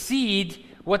exceed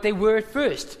what they were at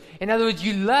first. In other words,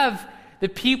 you love the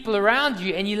people around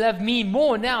you and you love me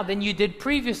more now than you did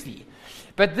previously.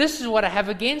 But this is what I have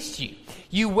against you.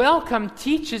 You welcome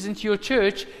teachers into your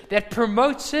church that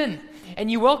promote sin. And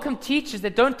you welcome teachers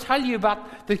that don't tell you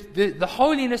about the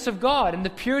holiness of God and the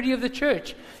purity of the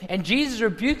church. And Jesus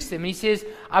rebukes them and he says,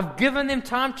 I've given them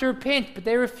time to repent, but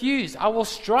they refuse. I will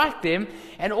strike them,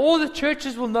 and all the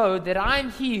churches will know that I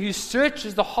am he who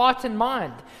searches the heart and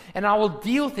mind, and I will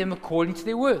deal with them according to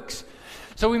their works.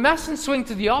 So we mustn't swing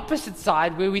to the opposite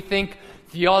side where we think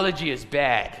theology is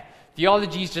bad.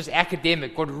 Theology is just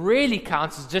academic. What really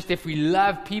counts is just if we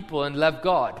love people and love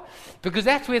God. Because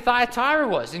that's where Thyatira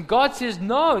was. And God says,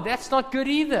 no, that's not good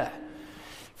either.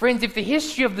 Friends, if the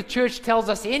history of the church tells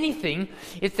us anything,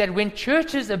 it's that when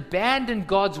churches abandon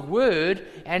God's word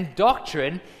and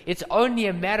doctrine, it's only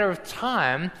a matter of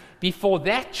time before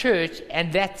that church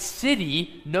and that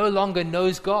city no longer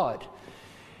knows God.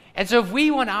 And so if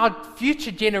we want our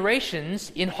future generations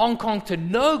in Hong Kong to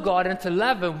know God and to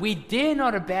love Him, we dare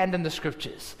not abandon the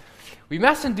Scriptures. We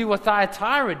mustn't do what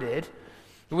Thyatira did,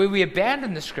 where we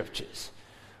abandon the Scriptures.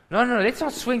 No, let's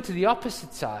not swing to the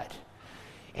opposite side.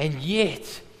 And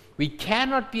yet, we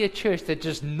cannot be a church that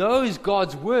just knows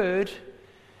God's Word,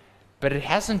 but it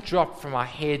hasn't dropped from our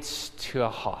heads to our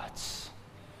hearts.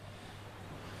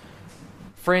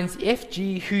 Friends,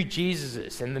 FG, who Jesus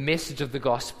is and the message of the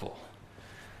gospel,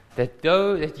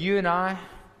 that you and I,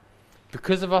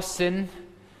 because of our sin,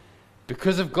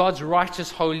 because of God's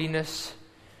righteous holiness,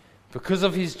 because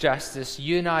of His justice,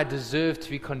 you and I deserve to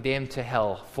be condemned to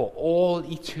hell for all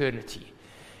eternity.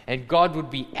 And God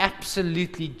would be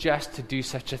absolutely just to do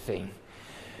such a thing.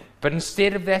 But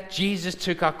instead of that, Jesus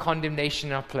took our condemnation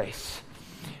in our place.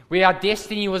 Where our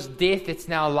destiny was death, it's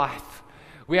now life.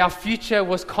 Where our future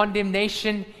was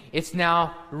condemnation, it's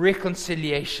now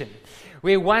reconciliation.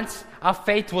 Where once our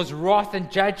fate was wrath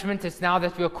and judgment, it's now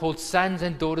that we are called sons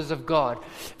and daughters of God.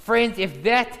 Friends, if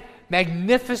that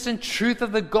magnificent truth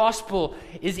of the gospel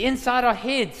is inside our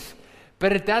heads,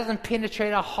 but it doesn't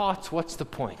penetrate our hearts, what's the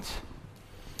point?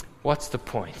 What's the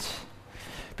point?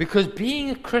 Because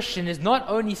being a Christian is not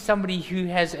only somebody who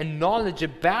has a knowledge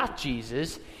about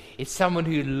Jesus, it's someone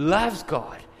who loves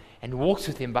God and walks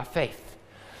with Him by faith.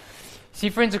 See,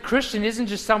 friends, a Christian isn't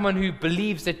just someone who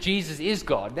believes that Jesus is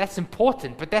God. That's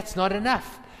important, but that's not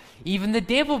enough. Even the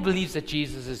devil believes that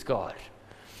Jesus is God.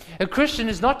 A Christian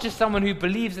is not just someone who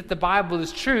believes that the Bible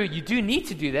is true. You do need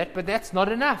to do that, but that's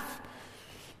not enough.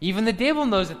 Even the devil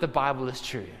knows that the Bible is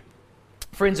true.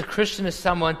 Friends, a Christian is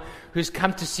someone who's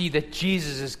come to see that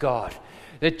Jesus is God,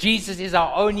 that Jesus is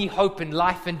our only hope in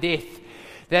life and death,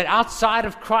 that outside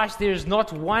of Christ there is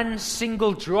not one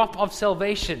single drop of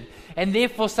salvation, and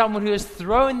therefore someone who has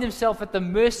thrown themselves at the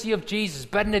mercy of Jesus.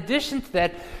 But in addition to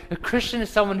that, a Christian is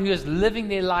someone who is living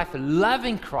their life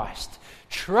loving Christ,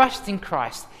 trusting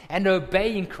Christ, and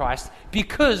obeying Christ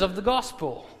because of the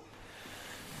gospel.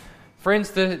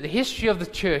 Friends, the history of the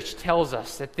church tells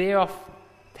us that there are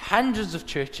hundreds of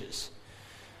churches,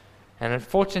 and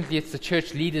unfortunately it's the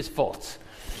church leaders' fault,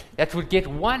 that would get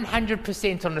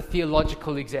 100% on a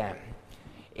theological exam.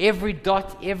 Every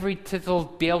dot, every tittle,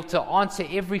 be able to answer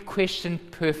every question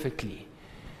perfectly.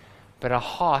 But our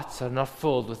hearts are not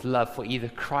filled with love for either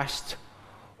Christ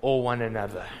or one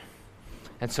another.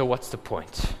 And so what's the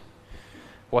point?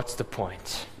 What's the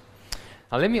point?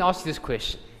 Now let me ask you this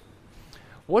question.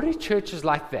 What do churches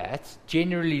like that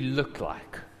generally look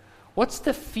like? What's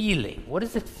the feeling? What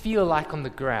does it feel like on the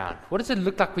ground? What does it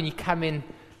look like when you come in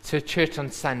to a church on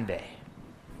Sunday?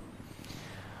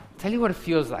 I'll tell you what it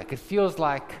feels like. It feels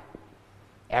like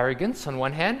arrogance on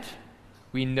one hand.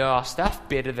 We know our stuff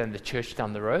better than the church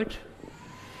down the road.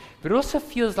 But it also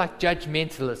feels like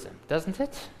judgmentalism, doesn't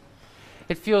it?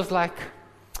 It feels like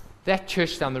that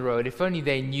church down the road, if only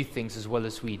they knew things as well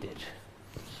as we did.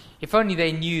 If only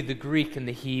they knew the Greek and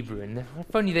the Hebrew, and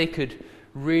if only they could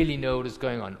really know what is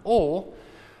going on. Or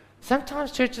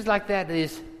sometimes churches like that,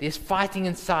 there's fighting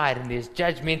inside and there's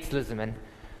judgmentalism, and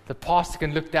the pastor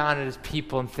can look down at his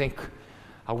people and think,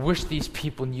 I wish these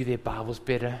people knew their Bibles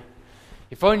better.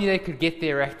 If only they could get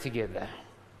their act together.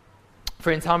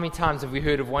 Friends, how many times have we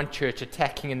heard of one church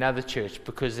attacking another church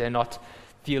because they're not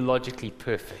theologically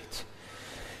perfect?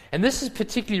 And this is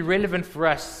particularly relevant for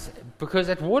us because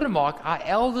at Watermark, our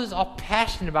elders are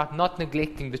passionate about not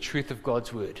neglecting the truth of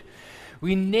God's Word.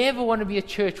 We never want to be a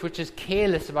church which is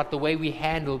careless about the way we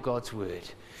handle God's word.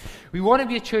 We want to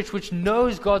be a church which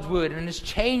knows God's word and is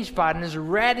changed by it and is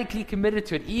radically committed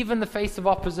to it, even in the face of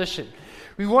opposition.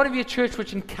 We want to be a church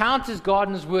which encounters God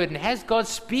in His word and has God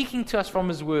speaking to us from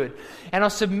His word and are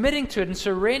submitting to it and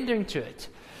surrendering to it.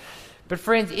 But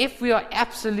friends, if we are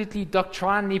absolutely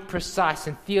doctrinally precise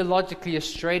and theologically as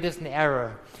straight as an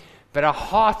arrow, but our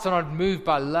hearts are not moved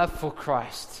by love for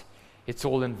Christ, it's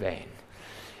all in vain.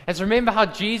 And so remember how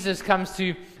Jesus comes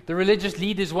to the religious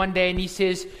leaders one day and He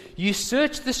says, you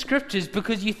search the scriptures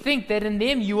because you think that in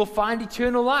them you will find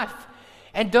eternal life.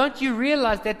 And don't you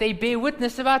realize that they bear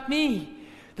witness about me?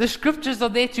 The scriptures are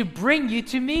there to bring you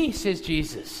to me, says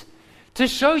Jesus, to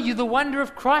show you the wonder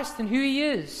of Christ and who He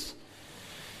is.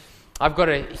 I've got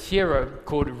a hero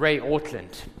called Ray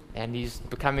Ortland, and he's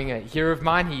becoming a hero of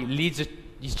mine.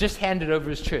 He's just handed over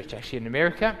his church, actually, in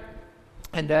America.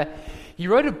 And he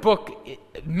wrote a book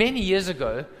many years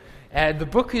ago. The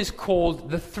book is called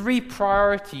The 3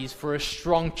 Priorities for a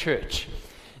Strong Church.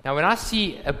 Now, when I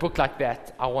see a book like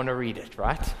that, I want to read it,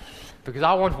 right? Because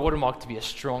I want Watermark to be a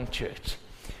strong church.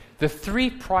 The 3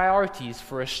 priorities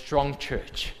for a strong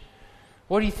church.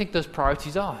 What do you think those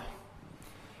priorities are?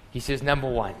 He says, number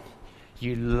 1,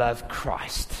 you love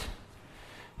Christ.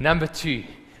 Number 2,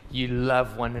 you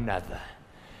love one another.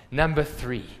 Number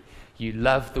 3, you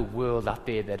love the world out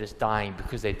there that is dying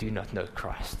because they do not know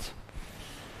Christ.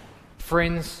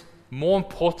 Friends, more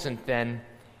important than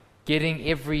getting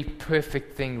every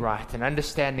perfect thing right and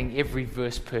understanding every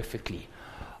verse perfectly,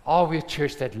 are we a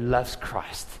church that loves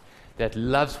Christ, that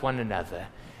loves one another,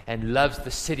 and loves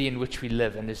the city in which we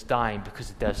live and is dying because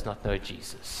it does not know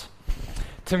Jesus?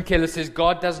 Tim Keller says,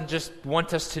 God doesn't just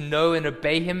want us to know and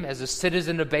obey Him as a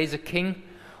citizen obeys a king,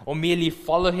 or merely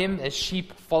follow Him as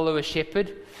sheep follow a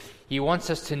shepherd. He wants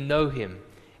us to know Him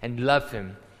and love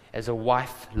Him as a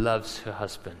wife loves her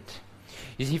husband.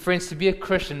 You see, friends, to be a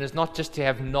Christian is not just to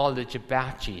have knowledge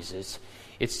about Jesus.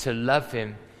 It's to love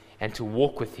Him and to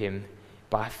walk with Him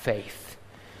by faith.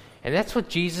 And that's what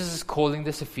Jesus is calling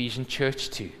this Ephesian church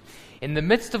to. In the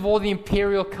midst of all the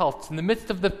imperial cults, in the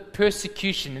midst of the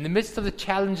persecution, in the midst of the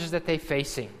challenges that they're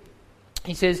facing,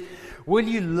 He says, will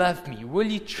you love me? Will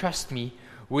you trust me?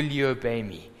 Will you obey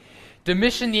me?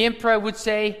 Domitian the emperor would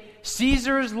say,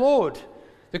 Caesar is Lord.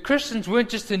 The Christians weren't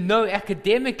just to know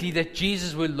academically that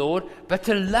Jesus was Lord, but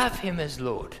to love Him as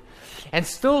Lord. And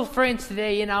still, friends,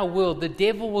 today in our world, the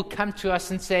devil will come to us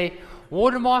and say,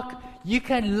 Watermark, you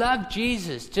can love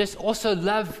Jesus, just also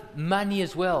love money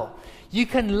as well. You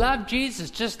can love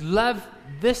Jesus, just love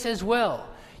this as well.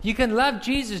 You can love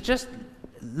Jesus, just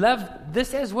love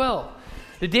this as well.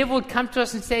 The devil would come to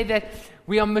us and say that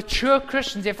we are mature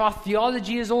Christians if our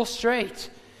theology is all straight,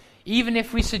 even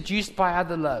if we're seduced by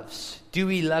other loves. Do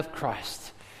we love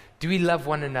Christ? Do we love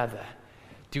one another?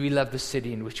 Do we love the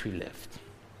city in which we live?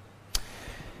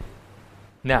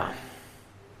 Now,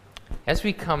 as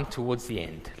we come towards the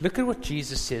end, look at what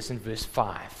Jesus says in verse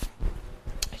 5.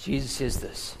 Jesus says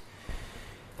this.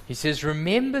 He says,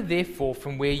 remember therefore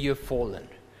from where you have fallen.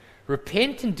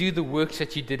 Repent and do the works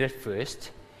that you did at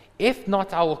first. If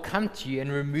not, I will come to you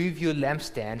and remove your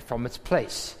lampstand from its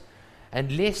place,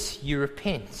 unless you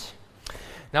repent.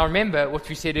 Now remember what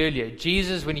we said earlier.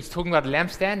 Jesus, when He's talking about a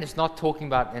lampstand, is not talking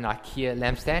about an IKEA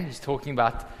lampstand. He's talking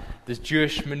about this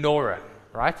Jewish menorah,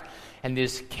 right? And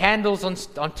there's candles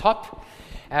on top.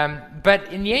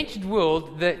 But in the ancient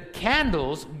world, the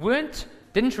candles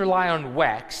didn't rely on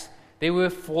wax. They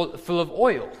were full of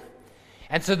oil.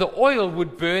 And so the oil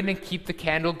would burn and keep the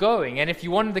candle going. And if you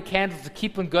wanted the candle to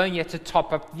keep on going, you had to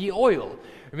top up the oil.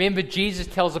 Remember, Jesus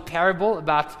tells a parable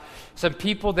about some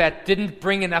people that didn't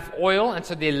bring enough oil, and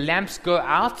so their lamps go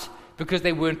out because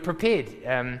they weren't prepared.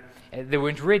 They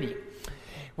weren't ready.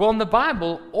 Well, in the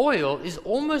Bible, oil is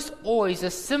almost always a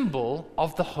symbol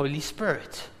of the Holy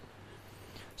Spirit.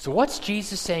 So what's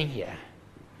Jesus saying here?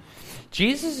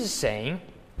 Jesus is saying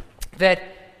that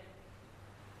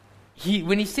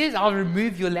when He says, I'll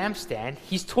remove your lampstand,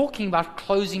 He's talking about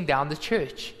closing down the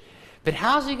church. But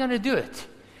how's He going to do it?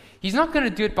 He's not going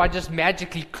to do it by just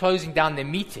magically closing down their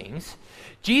meetings.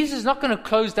 Jesus is not going to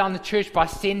close down the church by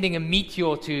sending a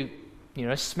meteor to,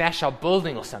 smash our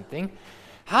building or something.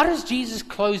 How does Jesus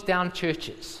close down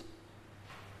churches?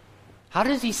 How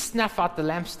does He snuff out the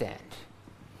lampstand?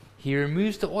 He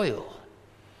removes the oil.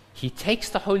 He takes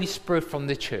the Holy Spirit from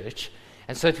the church,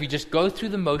 and so that we just go through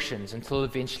the motions until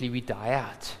eventually we die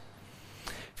out.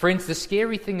 Friends, the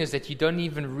scary thing is that you don't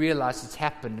even realize it's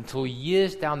happened until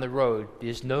years down the road,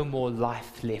 there's no more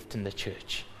life left in the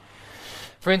church.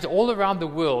 Friends, all around the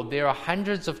world, there are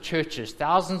hundreds of churches,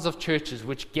 thousands of churches,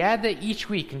 which gather each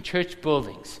week in church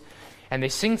buildings. and they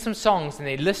sing some songs and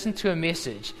they listen to a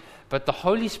message, but the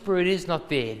Holy Spirit is not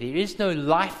there. There is no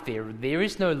life there. There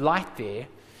is no light there.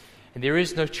 And there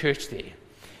is no church there.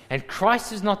 And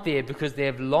Christ is not there because they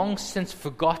have long since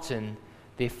forgotten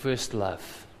their first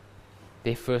love.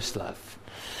 Their first love.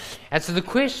 And so the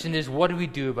question is, what do we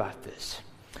do about this?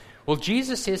 Well,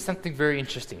 Jesus says something very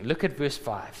interesting. Look at verse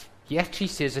 5. He actually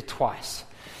says it twice.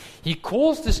 He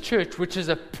calls this church, which is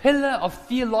a pillar of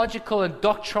theological and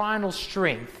doctrinal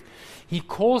strength, he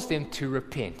calls them to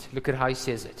repent. Look at how he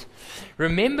says it.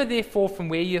 Remember, therefore, from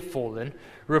where you have fallen,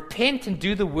 repent and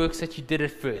do the works that you did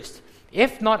at first.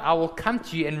 If not, I will come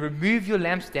to you and remove your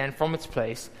lampstand from its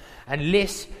place,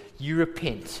 unless you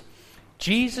repent.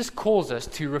 Jesus calls us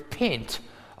to repent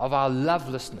of our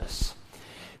lovelessness.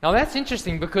 Now that's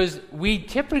interesting because we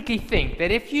typically think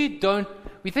that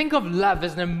we think of love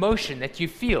as an emotion that you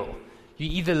feel. You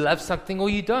either love something or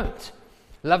you don't.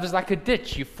 Love is like a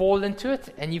ditch. You fall into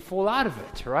it and you fall out of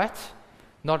it, right?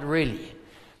 Not really.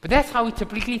 But that's how we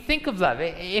typically think of love.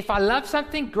 If I love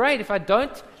something, great. If I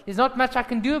don't, there's not much I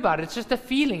can do about it. It's just a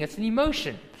feeling. It's an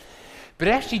emotion. But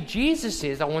actually, Jesus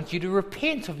says, I want you to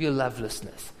repent of your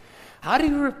lovelessness. How do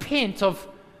you repent of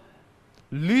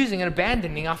losing and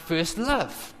abandoning our first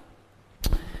love?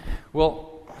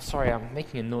 Well, sorry, I'm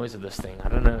making a noise of this thing. I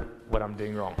don't know what I'm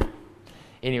doing wrong.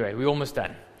 Anyway, we're almost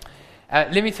done.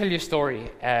 Let me tell you a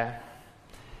story.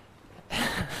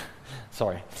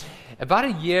 Sorry. About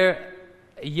a year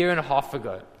and a half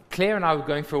ago, Claire and I were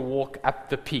going for a walk up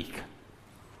the peak.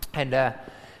 And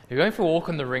we're going for a walk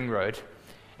on the ring road.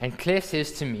 And Claire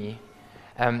says to me,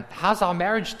 how's our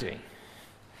marriage doing?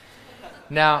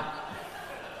 Now,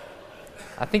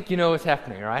 I think you know what's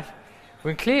happening, right?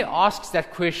 When Claire asks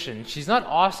that question, she's not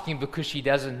asking because she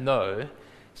doesn't know.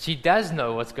 She does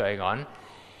know what's going on.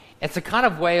 It's a kind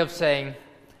of way of saying,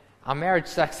 our marriage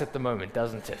sucks at the moment,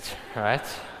 doesn't it? Right?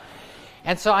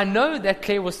 And so I know that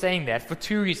Claire was saying that for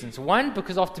two reasons. One,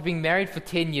 because after being married for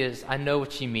 10 years, I know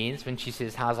what she means when she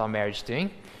says, how's our marriage doing?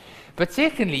 But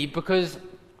secondly, because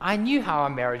I knew how our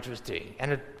marriage was doing,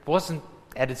 and it wasn't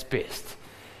at its best.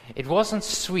 It wasn't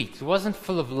sweet. It wasn't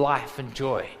full of life and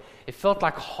joy. It felt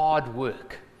like hard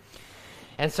work.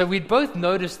 And so we'd both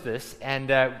noticed this, and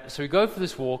so we go for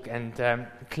this walk, and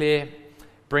Claire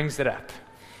brings it up.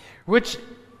 Which,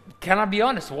 can I be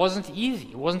honest, wasn't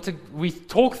easy. We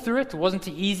talked through it. It wasn't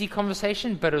an easy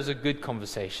conversation, but it was a good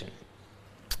conversation.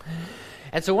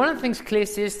 And so one of the things Claire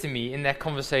says to me in that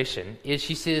conversation is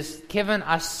she says, Kevin,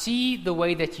 I see the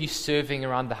way that you're serving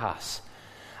around the house.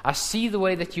 I see the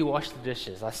way that you wash the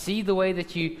dishes. I see the way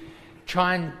that you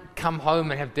try and come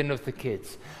home and have dinner with the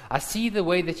kids. I see the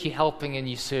way that you're helping and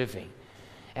you're serving.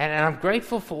 And I'm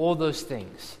grateful for all those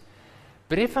things.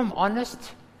 But if I'm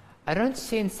honest, I don't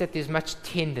sense that there's much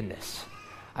tenderness.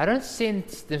 I don't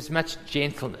sense there's much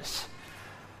gentleness.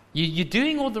 You're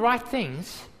doing all the right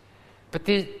things, but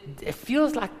it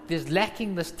feels like there's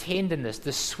lacking this tenderness,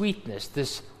 this sweetness,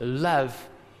 this love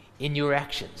in your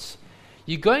actions.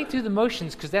 You're going through the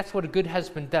motions because that's what a good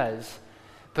husband does,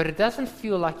 but it doesn't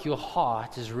feel like your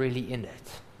heart is really in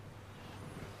it.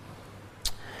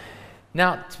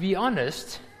 Now, to be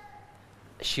honest,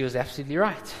 she was absolutely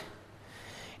right.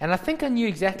 And I think I knew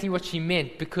exactly what she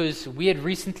meant because we had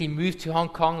recently moved to Hong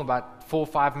Kong about 4 or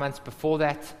 5 months before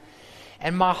that.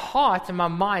 And my heart and my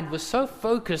mind was so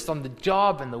focused on the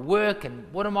job and the work and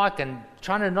and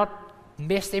trying to not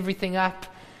mess everything up,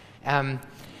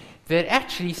 that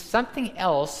actually something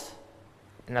else,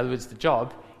 in other words the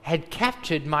job, had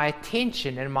captured my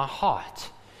attention and my heart.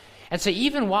 And so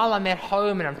even while I'm at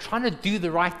home and I'm trying to do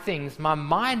the right things, my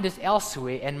mind is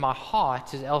elsewhere and my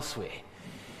heart is elsewhere.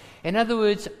 In other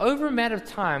words, over a matter of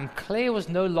time, Claire was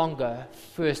no longer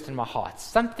first in my heart.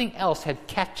 Something else had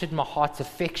captured my heart's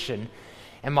affection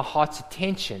and my heart's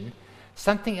attention.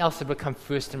 Something else had become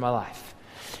first in my life.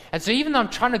 And so even though I'm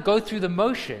trying to go through the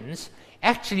motions,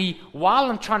 actually, while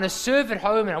I'm trying to serve at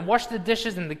home and I wash the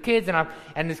dishes and the kids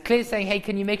and it's Claire saying, hey,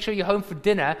 can you make sure you're home for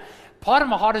dinner? Part of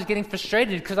my heart is getting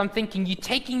frustrated because I'm thinking, you're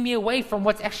taking me away from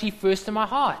what's actually first in my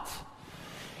heart.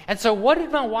 And so what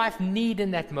did my wife need in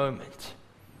that moment?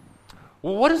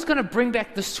 Well, what is going to bring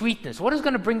back the sweetness? What is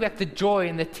going to bring back the joy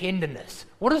and the tenderness?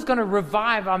 What is going to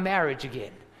revive our marriage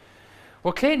again?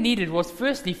 What Claire needed was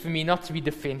firstly for me not to be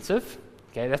defensive.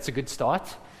 Okay, that's a good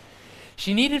start.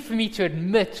 She needed for me to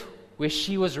admit where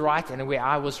she was right and where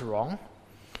I was wrong.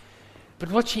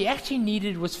 But what she actually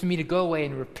needed was for me to go away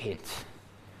and repent.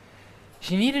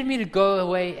 She needed me to go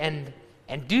away and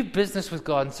do business with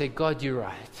God and say, God, you're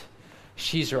right.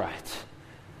 She's right.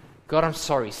 God, I'm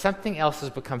sorry. Something else has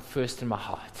become first in my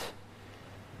heart.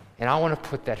 And I want to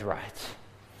put that right.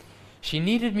 She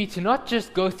needed me to not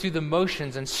just go through the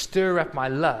motions and stir up my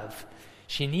love.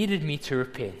 She needed me to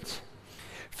repent.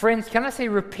 Friends, can I say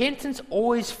repentance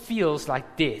always feels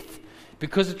like death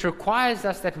because it requires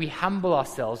us that we humble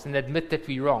ourselves and admit that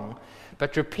we're wrong.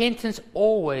 But repentance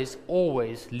always,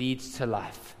 always leads to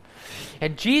life.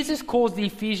 And Jesus calls the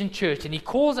Ephesian church, and he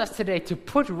calls us today to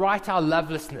put right our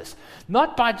lovelessness,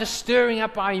 not by just stirring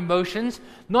up our emotions,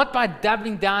 not by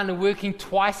doubling down and working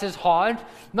twice as hard,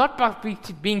 not by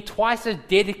being twice as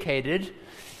dedicated,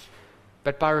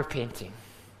 but by repenting,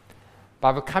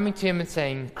 by coming to him and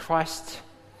saying, Christ,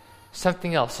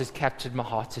 something else has captured my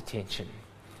heart's attention.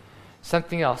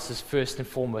 Something else is first and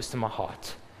foremost in my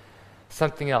heart.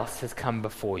 Something else has come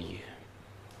before you.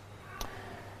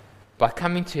 By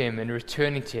coming to him and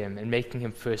returning to him and making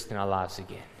him first in our lives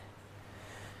again.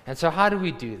 And so how do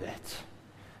we do that?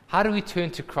 How do we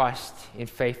turn to Christ in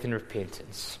faith and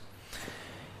repentance?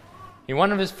 In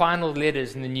one of his final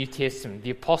letters in the New Testament,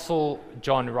 the Apostle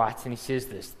John writes, and he says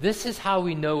this is how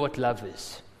we know what love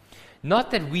is.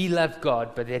 Not that we loved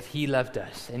God, but that he loved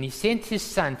us. And he sent his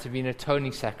Son to be an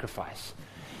atoning sacrifice.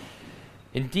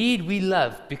 Indeed, we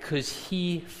love because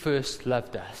he first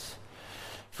loved us.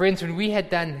 Friends, when we had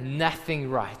done nothing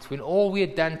right, when all we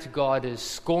had done to God is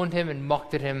scorned him and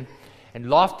mocked at him and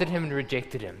laughed at him and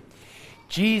rejected him,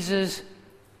 Jesus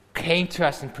came to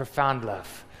us in profound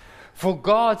love. For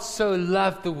God so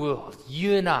loved the world,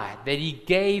 you and I, that he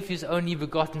gave his only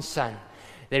begotten Son,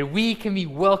 that we can be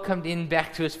welcomed in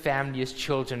back to his family as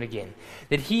children again,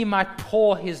 that he might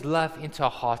pour his love into our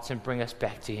hearts and bring us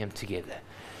back to him together.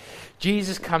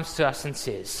 Jesus comes to us and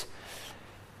says,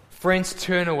 friends,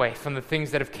 turn away from the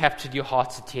things that have captured your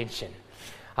heart's attention.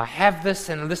 I have this,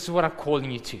 and this is what I'm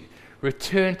calling you to.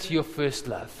 Return to your first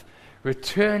love.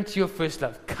 Return to your first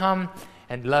love. Come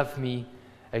and love me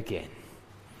again.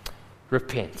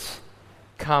 Repent.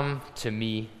 Come to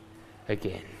me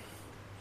again.